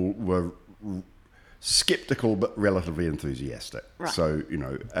people were skeptical but relatively enthusiastic. Right. So,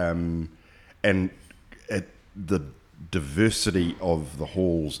 and the diversity of the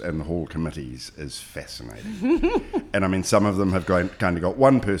halls and the hall committees is fascinating. And I mean, some of them have kind of got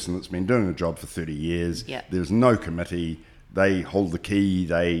one person that's been doing the job for 30 years. Yeah. There's no committee. They hold the key.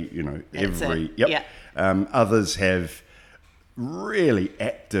 They, That's every... it. Yep. Yeah. Others have really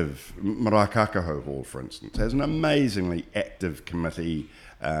active... Maraikakaho Hall, for instance, has an amazingly active committee.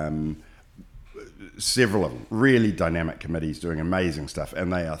 Several of them, really dynamic committees doing amazing stuff,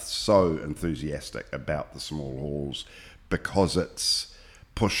 and they are so enthusiastic about the small halls because it's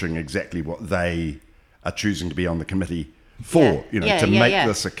pushing exactly what they are choosing to be on the committee for, to make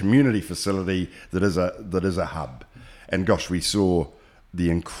this a community facility that is a hub. And gosh, we saw the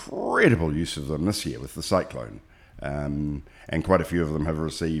incredible use of them this year with the cyclone. And quite a few of them have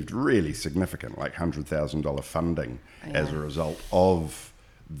received really significant, like $100,000 funding as a result of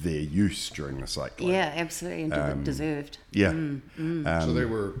their use during the cyclone. Yeah, absolutely, and deserved. Yeah. so they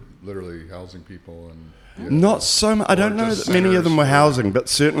were literally housing people and Not so much. I don't know just that many of them were centres for- housing, but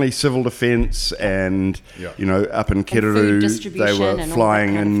certainly civil defence and, Yeah. up in food Kiruru, they distribution were and all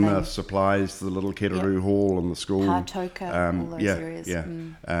flying that kind in of thing. supplies to the little Kiruru Hall and the school. Pātoka, all those yeah, areas. Yeah.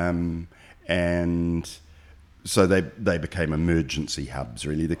 And so they became emergency hubs,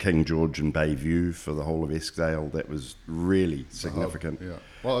 really. The King George and Bayview for the whole of Eskdale, that was really significant. Yeah,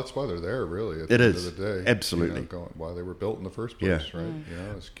 well, that's why they're there, really. At It the is, end of the day, absolutely. why they were built in the first Yeah. place, right?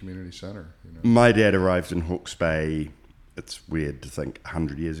 As a community center. My dad arrived in Hawke's Bay, it's weird to think,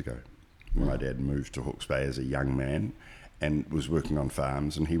 100 years ago. My dad moved to Hawke's Bay as a young man and was working on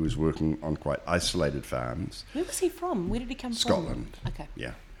farms, and he was working on quite isolated farms. Where was he from? Where did he come Scotland. from? Okay.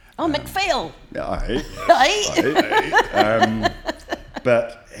 Yeah. Oh, McPhail. Yeah,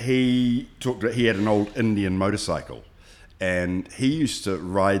 but he had an old Indian motorcycle, and he used to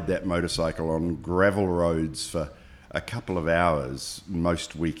ride that motorcycle on gravel roads for a couple of hours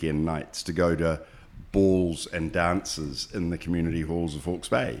most weekend nights to go to balls and dances in the community halls of Hawke's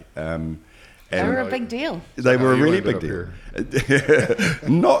Bay. They were a big deal. They were a you really ended big up deal.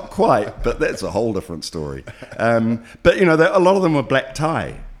 Not quite, but that's a whole different story. But a lot of them were black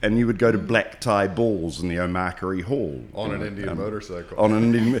tie. and you would go to black tie balls in the Omakari Hall. On an Indian motorcycle. On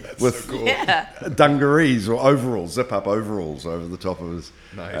an Indian, with so cool. dungarees or overalls, zip-up overalls over the top of his...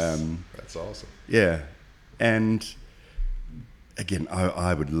 Nice. That's awesome. Yeah. And again,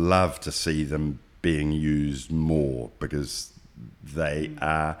 I would love to see them being used more, because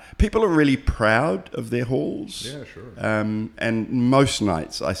people are really proud of their halls. Yeah, sure. And most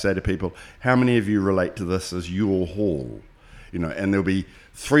nights I say to people, how many of you relate to this as your hall? You know, and there'll be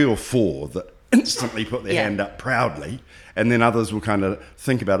 3 or 4 that instantly put their hand up proudly, and then others will kind of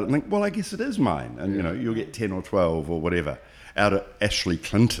think about it and think, well, I guess it is mine. And, you know, you'll get 10 or 12 or whatever. Out at Ashley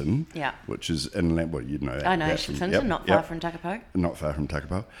Clinton, which is inland, well, you know. I know Ashley Clinton, not far from Takapo. Not far from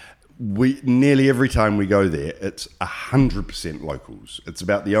Takapo. Nearly every time we go there, it's 100% locals. It's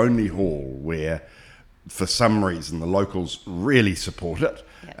about the only hall where, for some reason, the locals really support it.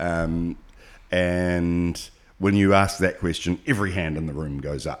 Yep. And when you ask that question, every hand in the room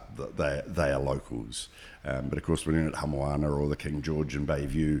goes up that they are locals. But of course, when you're at Hamoana or the King George in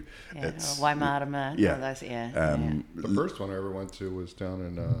Bayview, it's... Waimarama, The first one I ever went to was down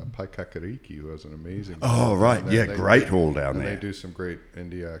in Paikakariki, who has an amazing... Oh, right, great hall down there. And they do some great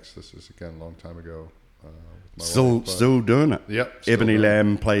indie acts. This is, again, a long time ago. Still doing it. Yep. Ebony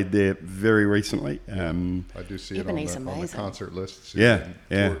Lamb played there very recently. I do see it on the concert lists.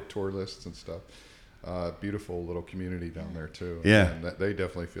 Tour lists and stuff. Beautiful little community down there too. And they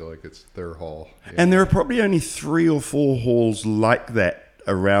definitely feel like it's their hall. And there are probably only 3 or 4 halls like that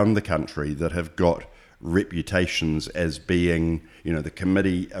around the country that have got reputations as being, you know, the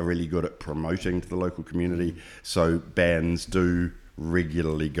committee are really good at promoting to the local community, so bands do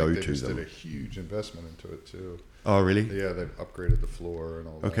regularly go to them. They just did a huge investment into it too. Oh, really? Yeah, they upgraded the floor and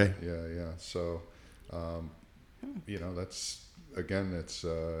all that. Okay. Yeah. So, you know, that's... Again, it's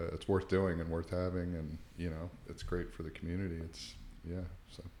worth doing and worth having, and you know, it's great for the community.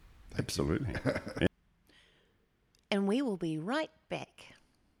 So absolutely. And we will be right back.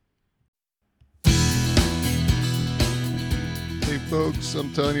 Hey folks,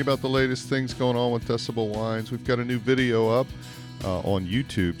 I'm telling you about the latest things going on with Decibel Wines. We've got a new video up on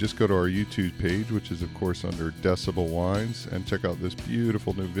YouTube. Just go to our YouTube page, which is of course under Decibel Wines, and check out this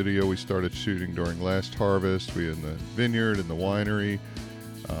beautiful new video we started shooting during last harvest. We in the vineyard and the winery.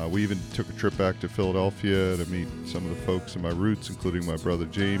 We even took a trip back to Philadelphia to meet some of the folks in my roots, including my brother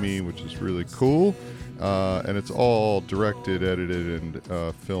Jamie, which is really cool. And it's all directed, edited,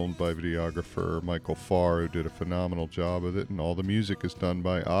 and filmed by videographer Michael Farr, who did a phenomenal job with it. And all the music is done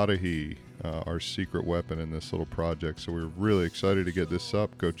by Adahi, our secret weapon in this little project. So we're really excited to get this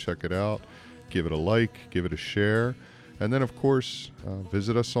up. Go check it out. Give it a like. Give it a share. And then, of course,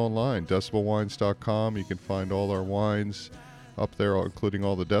 visit us online, decibelwines.com. You can find all our wines up there, including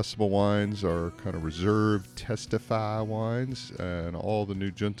all the Decibel wines, our kind of reserved Testify wines, and all the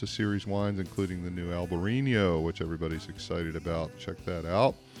new Junta series wines, including the new Albarino, which everybody's excited about. Check that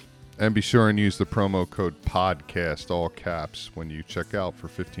out. And be sure and use the promo code PODCAST, all caps, when you check out for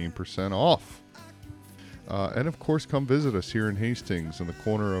 15% off. And of course, come visit us here in Hastings in the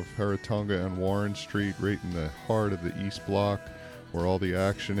corner of Haratonga and Warren Street, right in the heart of the East Block, where all the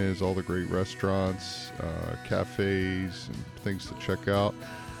action is, all the great restaurants, cafes, and things to check out.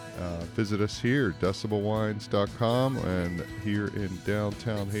 Visit us here, decibelwines.com, and here in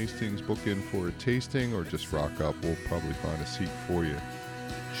downtown Hastings, book in for a tasting or just rock up. We'll probably find a seat for you.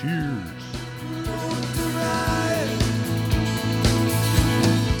 Cheers.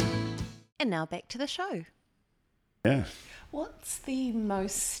 And now back to the show. Yeah. What's the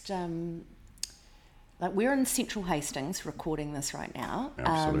most... like we're in Central Hastings recording this right now.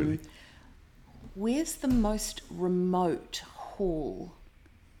 Absolutely. Where's the most remote hall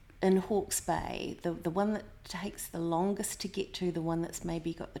in Hawke's Bay? The one that takes the longest to get to, the one that's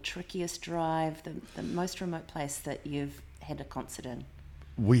maybe got the trickiest drive, the most remote place that you've had a concert in?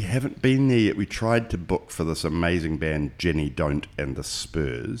 We haven't been there yet. We tried to book for this amazing band, Jenny Don't and the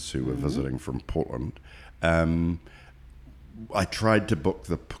Spurs, who were visiting from Portland. I tried to book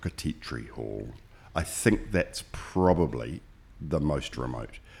the Puketitri Hall. I think that's probably the most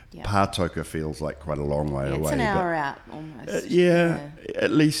remote. Yep. Pātoka feels like quite a long way away. It's an hour out almost.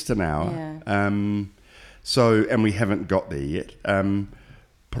 At least an hour. Yeah. And we haven't got there yet.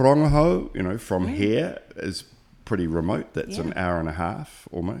 Prongaho, from here is pretty remote. That's an hour and a half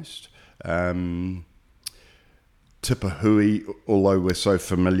almost. Tipahui, although we're so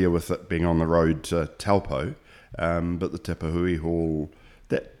familiar with it being on the road to Taupo, but the Tipahui Hall,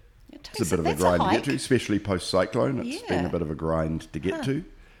 it's a bit of a grind to get to, especially post-cyclone. It's been a bit of a grind to get to.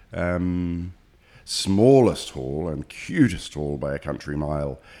 Smallest hall and cutest hall by a country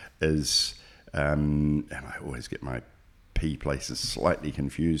mile is, and I always get my P place is slightly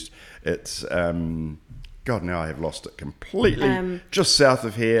confused. It's God, now I have lost it completely. Just south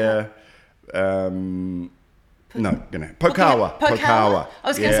of here. Pokawa. I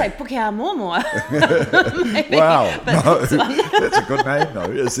was going to say Pukeha Momoa. Wow, no, that's a good name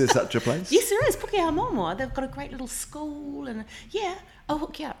though. Is there such a place? Yes, there is, Pukeha Momoa. They've got a great little school and I'll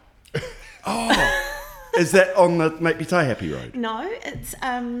hook you up. Oh, is that on the Make Me Tai Happy Road? No, it's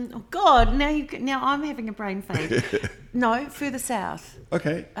oh God, now I'm having a brain fade. No, further south.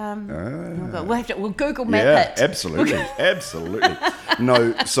 Okay. Oh God, we'll Google map it. Absolutely, absolutely.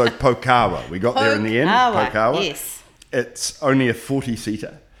 No, so Pokawa, we got there in the end. Pokawa, yes. It's only a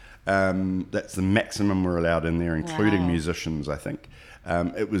 40-seater. That's the maximum we're allowed in there, including musicians, I think.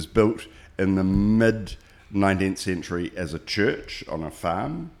 It was built in the mid-19th century as a church on a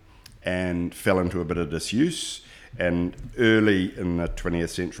farm and fell into a bit of disuse. And early in the 20th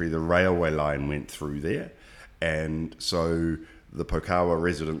century, the railway line went through there. And so the Pokawa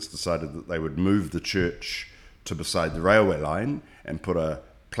residents decided that they would move the church to beside the railway line and put a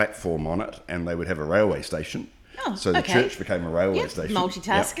platform on it, and they would have a railway station. Oh, so the church became a railway station.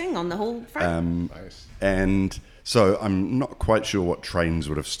 Multitasking on the whole front. Nice. And so I'm not quite sure what trains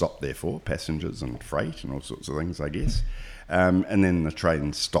would have stopped there for, passengers and freight and all sorts of things, I guess. And then the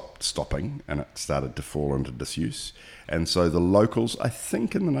train stopped stopping and it started to fall into disuse. And so the locals, I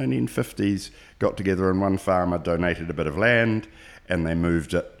think in the 1950s, got together and one farmer donated a bit of land and they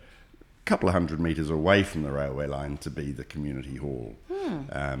moved it a couple of 100 metres away from the railway line to be the community hall.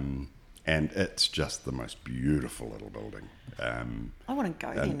 And it's just the most beautiful little building. I want to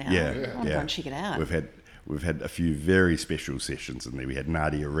go there now. Yeah, I want to go and check it out. We've had a few very special sessions in there. We had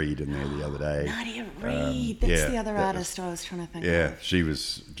Nadia Reid in there the other day. Nadia Reid, that's the other artist I was trying to think of. Yeah, she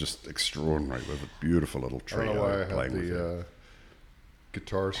was just extraordinary with a beautiful little trio. I don't know why I playing had with her. the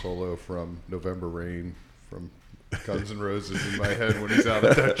guitar solo from November Rain from Guns N' Roses in my head when he's out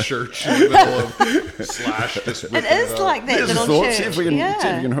at that church in the middle of Slash. Just it is like that There's little a thought. church. See if we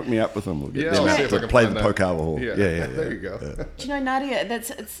can hook me up with them. We'll get them I'll out see if I to can play the find that. Pokawa Hall. Yeah, there you go. Do you know Nadia?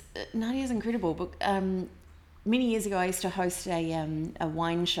 Nadia's incredible. But many years ago, I used to host a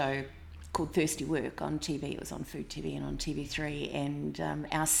wine show called Thirsty Work on TV. It was on Food TV and on TV3. And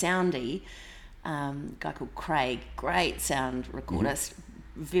our soundie, guy called Clarke, great sound recordist,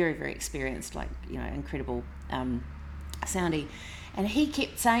 very, very experienced, incredible soundy. And he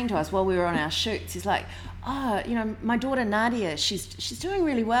kept saying to us while we were on our shoots, he's like, my daughter Nadia, she's doing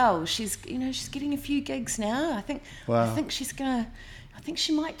really well. She's getting a few gigs now. I think I think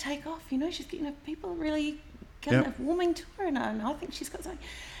she might take off. She's getting people really warming to her, and I think she's got something.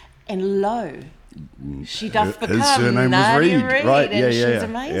 And lo, she doth become Nadia Reid, right? and she's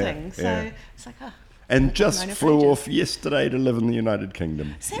amazing. It's like, and just flew off yesterday to live in the United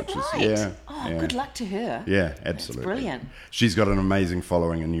Kingdom. Is that right? Good luck to her. Yeah, absolutely. That's brilliant. She's got an amazing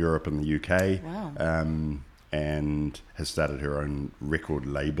following in Europe and the UK. Wow. And has started her own record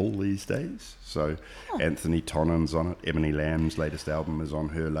label these days. So Anthony Tonnen's on it. Emily Lamb's latest album is on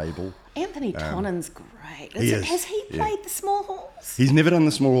her label. Anthony Tonnen's great. Has he played the small halls? He's never done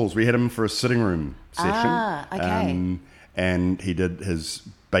the small halls. We had him for a sitting room session. Ah, okay. And he did his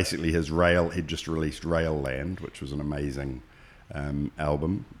Rail. He'd just released Rail Land, which was an amazing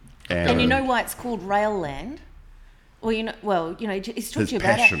album. And you know why it's called Rail Land? Well, he's talking to you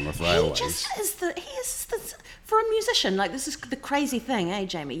about it. His passion with railways. He is this, for a musician, this is the crazy thing,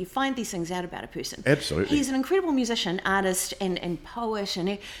 Jamie? You find these things out about a person. Absolutely. He's an incredible musician, artist, and poet,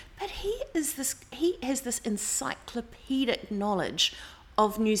 but he has this encyclopedic knowledge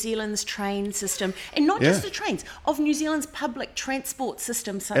of New Zealand's train system, and not just the trains, of New Zealand's public transport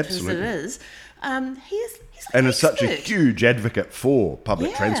system, such as it is. He's is such a huge advocate for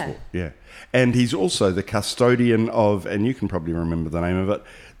public transport. Yeah. And he's also the custodian of, and you can probably remember the name of it,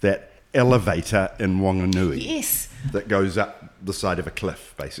 that elevator in Wanganui. Yes. That goes up the side of a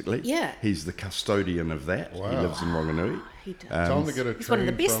cliff, basically. Yeah. He's the custodian of that. Wow. He lives in Wanganui. He does. Tell him to get a train It's one of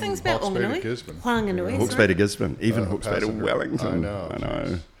the best from things about Hawke's Bay to Wanganui. Gisborne. Wanganui. Hawke's Bay to Gisborne, even Hawke's Bay to passenger. Wellington. I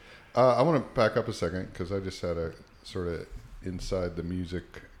know. I want to back up a second because I just had a sort of inside the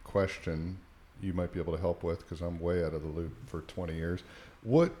music question you might be able to help with because I'm way out of the loop for 20 years.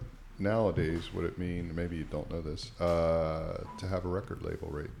 What nowadays would it mean, maybe you don't know this, to have a record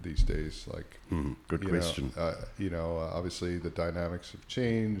label these days? Good question. Obviously the dynamics have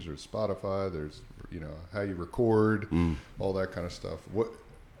changed. There's Spotify, there's, how you record, all that kind of stuff.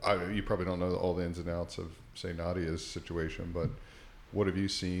 You probably don't know all the ins and outs of, say, Nadia's situation, but what have you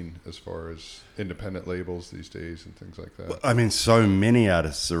seen as far as independent labels these days and things like that? Well, I mean, so many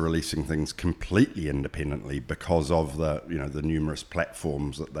artists are releasing things completely independently because of the numerous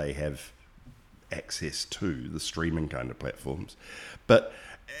platforms that they have access to the streaming kind of platforms. But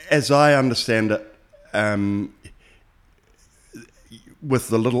as I understand it, with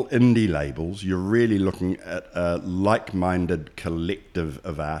the little indie labels, you're really looking at a like-minded collective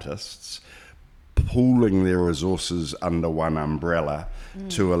of artists pooling their resources under one umbrella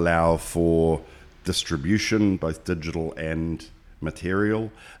to allow for distribution, both digital and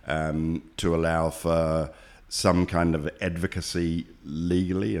material, to allow for some kind of advocacy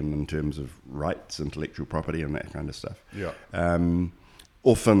legally and in terms of rights, intellectual property and that kind of stuff. Yeah.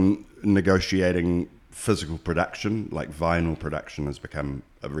 Often negotiating physical production, like vinyl production, has become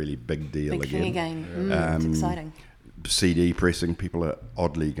a really big deal Big thing again. again. It's exciting. CD pressing, people are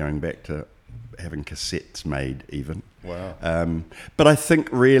oddly going back to having cassettes made even. Wow. But I think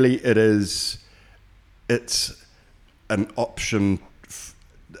really it's an option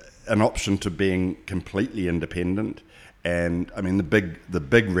to being completely independent. And I mean the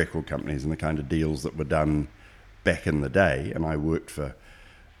big record companies and the kind of deals that were done back in the day, and I worked for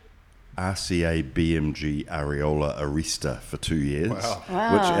RCA, BMG, Areola, Arista for 2 years,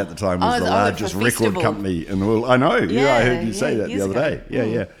 Wow. which at the time was the I largest worked for record Festival. company in the world. I know, I heard you say that the years other ago.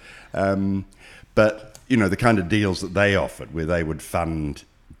 day. Yeah. But, the kind of deals that they offered where they would fund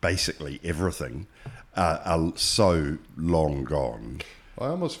basically everything are so long gone. I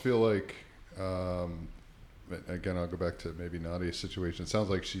almost feel like, again, I'll go back to maybe Nadia's situation. It sounds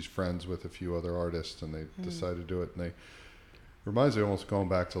like she's friends with a few other artists and they decided to do it. And they reminds me almost going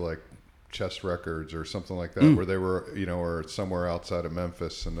back to like Chess Records or something like that, where they were, or somewhere outside of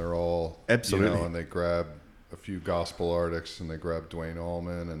Memphis, and they're all Absolutely. and they grab a few gospel artists, and they grab Dwayne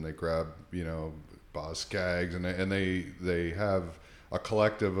Allman, and they grab Boz Scaggs, and they have a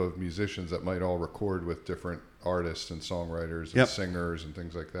collective of musicians that might all record with different artists and songwriters and singers and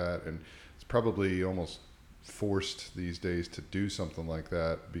things like that, and it's probably almost forced these days to do something like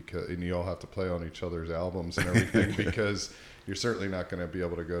that and you all have to play on each other's albums and everything because you're certainly not going to be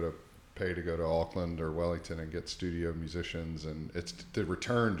able to pay to go to Auckland or Wellington and get studio musicians, and the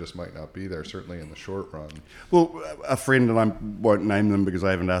return just might not be there, certainly in the short run. Well, a friend, and I won't name them because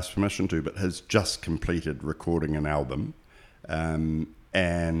I haven't asked permission to, but has just completed recording an album, and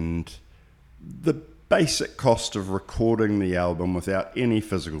the basic cost of recording the album without any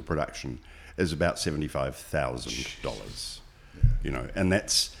physical production is about $75,000. And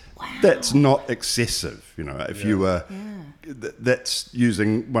that's not excessive. If you were, that's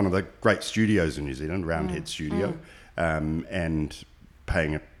using one of the great studios in New Zealand, Roundhead Studio, and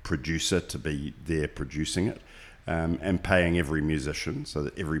paying a producer to be there producing it, and paying every musician so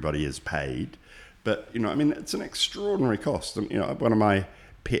that everybody is paid. But it's an extraordinary cost. And one of my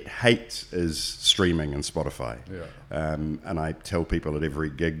pet hates is streaming and Spotify. And I tell people at every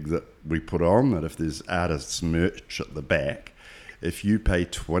gig that we put on that if there's artists' merch at the back, if you pay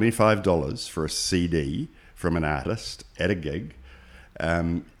 $25 for a CD from an artist at a gig,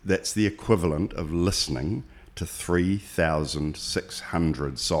 that's the equivalent of listening to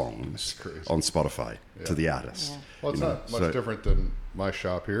 3,600 songs on Spotify to the artist. Well, it's not much different than my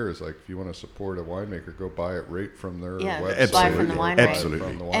shop here. Is like if you want to support a winemaker, go buy it right from their website. Buy from the winery.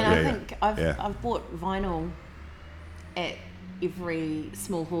 Absolutely. And I think I've bought vinyl at every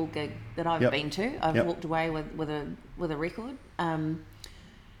small hall gig that I've been to. I've walked away with a record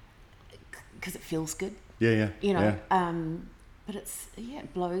because it feels good. But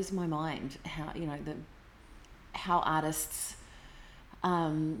it blows my mind how artists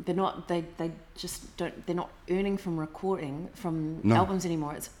they're not earning from recording from albums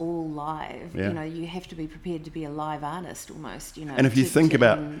anymore. It's all live. You have to be prepared to be a live artist almost. And if you think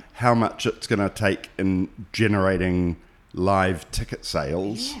about how much it's going to take in generating live ticket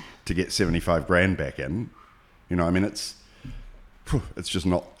sales to get 75 grand back in, it's just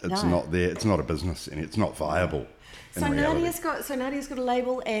not not there. It's not a business and it's not viable. So Nadia's got a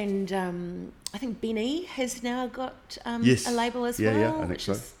label, and I think Benny has now got a label as well. I think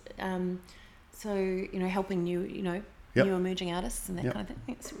so. So helping new emerging artists and that kind of thing.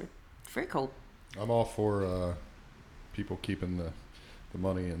 It's very cool. I'm all for people keeping the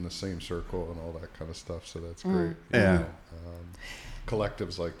money in the same circle and all that kind of stuff. So that's great.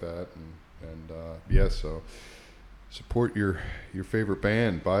 Collectives like that, and so support your favorite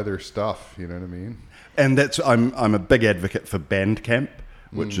band, buy their stuff. You know what I mean? And I'm a big advocate for Bandcamp,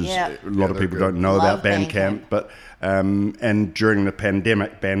 which is a lot of people don't know about Bandcamp. But and during the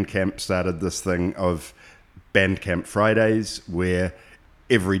pandemic, Bandcamp started this thing of Bandcamp Fridays, where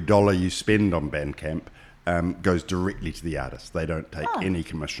every dollar you spend on Bandcamp goes directly to the artist. They don't take any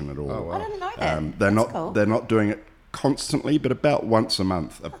commission at all. Oh, wow. I didn't know that. They're not doing it constantly, but about once a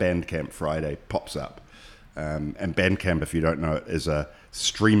month, a Bandcamp Friday pops up. And Bandcamp, if you don't know it, is a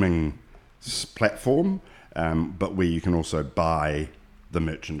streaming platform, but where you can also buy the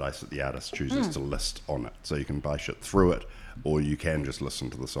merchandise that the artist chooses to list on it. So you can buy shit through it, or you can just listen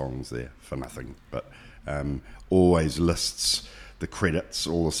to the songs there for nothing. But always lists the credits,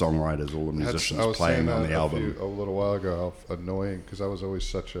 all the songwriters, all the musicians playing on the album. A little while ago, how annoying, because I was always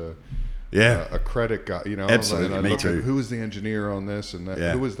such a credit guy, you know. Absolutely, and I me too. Who was the engineer on this, and that,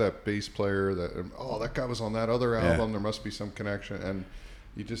 Yeah. who was that bass player? That guy was on that other album. There must be some connection, and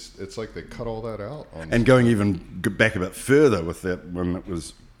it's like they cut all that out. And going even back a bit further with that, when it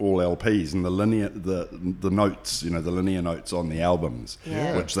was all LPs and the notes, the linear notes on the albums,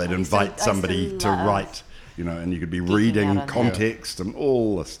 which they'd invite somebody to write, and you could be reading context and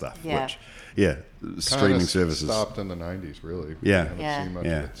all the stuff. Which, streaming services stopped in the 90s, really. Yeah, haven't seen much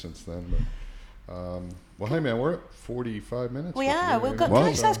of it since then. But, well, hey man, we're at 45 minutes. We are. We've got. Can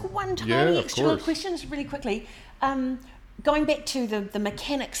I just ask one tiny extra question, really quickly? Going back to the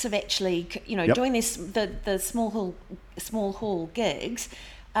mechanics of actually, doing this the small hall gigs.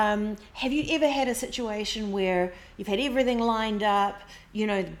 Have you ever had a situation where you've had everything lined up?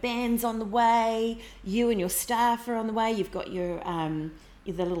 The band's on the way, you and your staff are on the way. You've got your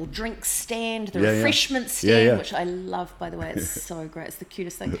the little drink stand, the refreshment stand, which I love, by the way. It's so great. It's the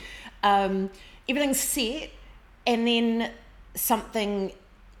cutest thing. Everything's set, and then something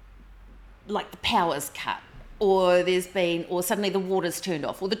like the power's cut, or suddenly the water's turned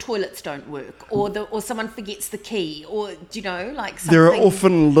off, or the toilets don't work, or someone forgets the key, or like something. There are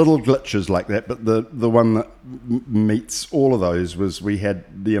often little glitches like that, but the one that meets all of those was we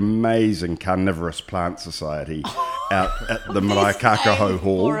had the amazing Carnivorous Plant Society out at the Maraikakaho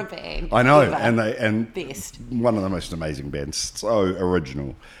Hall. For a band, I know, ever. and Best. One of the most amazing bands, so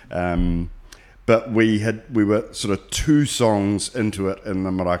original. But we were sort of 2 songs into it in the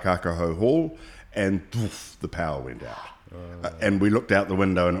Maraikakaho Hall, and poof, the power went out. And we looked out the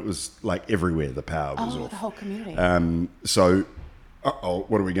window, and it was like everywhere the power was off. The whole community. So,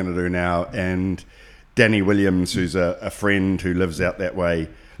 what are we going to do now? And Danny Williams, who's a friend who lives out that way,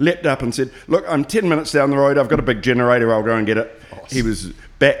 leapt up and said, "Look, I'm 10 minutes down the road. I've got a big generator. I'll go and get it." Awesome. He was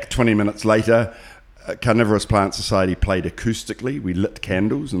back 20 minutes later. Carnivorous Plant Society played acoustically. We lit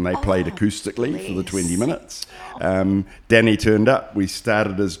candles, and they played acoustically for the 20 minutes. Danny turned up. We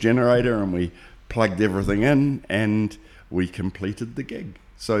started his generator, and we plugged everything in, and we completed the gig.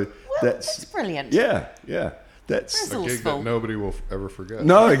 So that's brilliant. Yeah. That's a gig that nobody will ever forget.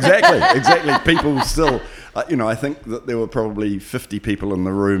 No, exactly. People still, I think that there were probably 50 people in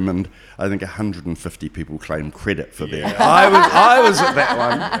the room, and I think 150 people claimed credit for them. I was at that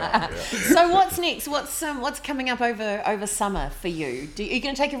one. So what's next? What's coming up over summer for you? Are you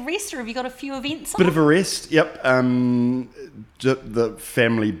going to take a rest, or have you got a few events on? Bit of a rest, yep. The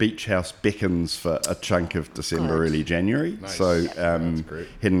family beach house beckons for a chunk of December, early January. Nice. So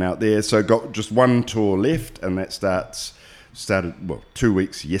heading out there. So got just one tour left, and that started 2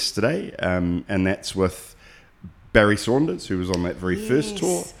 weeks yesterday, and that's with Barry Saunders, who was on that very first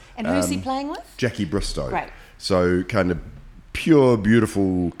tour. And who's he playing with? Jackie Bristow. Great. So kind of pure,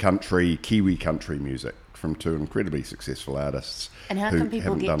 beautiful Kiwi country music from 2 incredibly successful artists. And how who can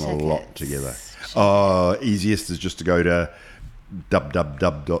people haven't get done tickets? A lot together. Easiest is just to go to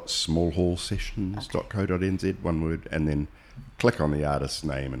www.smallhallsessions.co.nz, one word, and then click on the artist's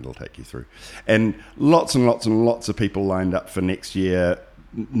name, and it'll take you through. And lots of people lined up for next year.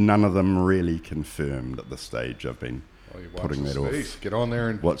 None of them really confirmed at this stage. I've been putting that off. Get on there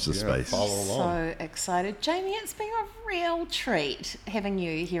and watch the space. Follow along. So excited. Jamie, it's been a real treat having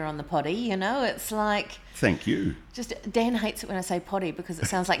you here on the poddy. It's like... Thank you. Just Dan hates it when I say poddy because it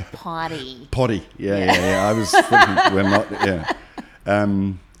sounds like party. Poddy. Yeah. I was thinking we're not... Yeah.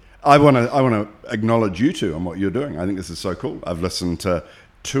 I want to acknowledge you two on what you're doing. I think this is so cool. I've listened to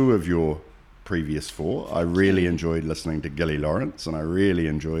 2 of your previous 4. I really enjoyed listening to Gilly Lawrence, and I really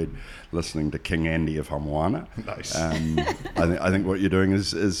enjoyed listening to King Andy of Hamoana. Nice. I think what you're doing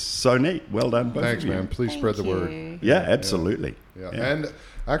is so neat. Well done, both Thanks, of you. man. Please spread the word. Yeah, absolutely. Yeah. And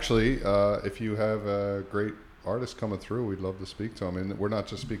actually, if you have a great artist coming through, we'd love to speak to them. And we're not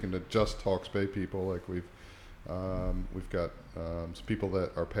just speaking to just Hawke's Bay people. Like we've got some people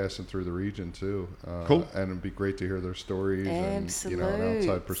that are passing through the region too. Cool. And it'd be great to hear their stories and an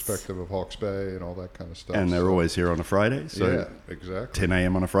outside perspective of Hawke's Bay and all that kind of stuff. And they're always here on a Friday, so yeah, exactly. 10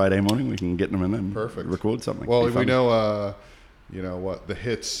 a.m. on a Friday morning, we can get them in and record something. Well, we know. What the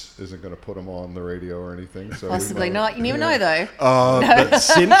hits isn't going to put them on the radio or anything. So possibly not. You never know, though. But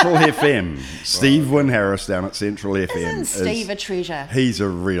Central FM, Steve Wynn Harris down at Central FM. Isn't Steve a treasure? He's a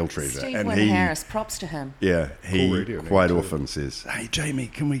real treasure. Steve Wynn Harris, props to him. Yeah, he cool quite often says, "Hey, Jamie,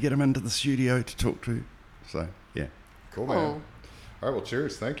 can we get him into the studio to talk to?" So, yeah. Cool, man. All right, well,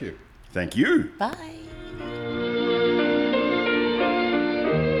 cheers. Thank you. Thank you. Bye.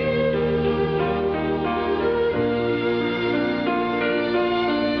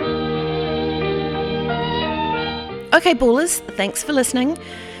 Okay, ballers, thanks for listening.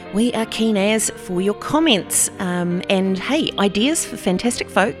 We are keen as for your comments. And hey, ideas for fantastic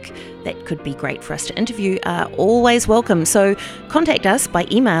folk that could be great for us to interview are always welcome. So contact us by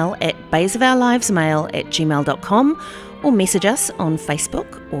email at baysofOurLivesmail@gmail.com or message us on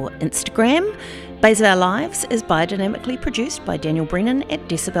Facebook or Instagram. Bays of Our Lives is biodynamically produced by Daniel Brennan at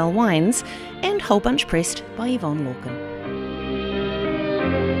Decibel Wines and Whole Bunch pressed by Yvonne Lorcan.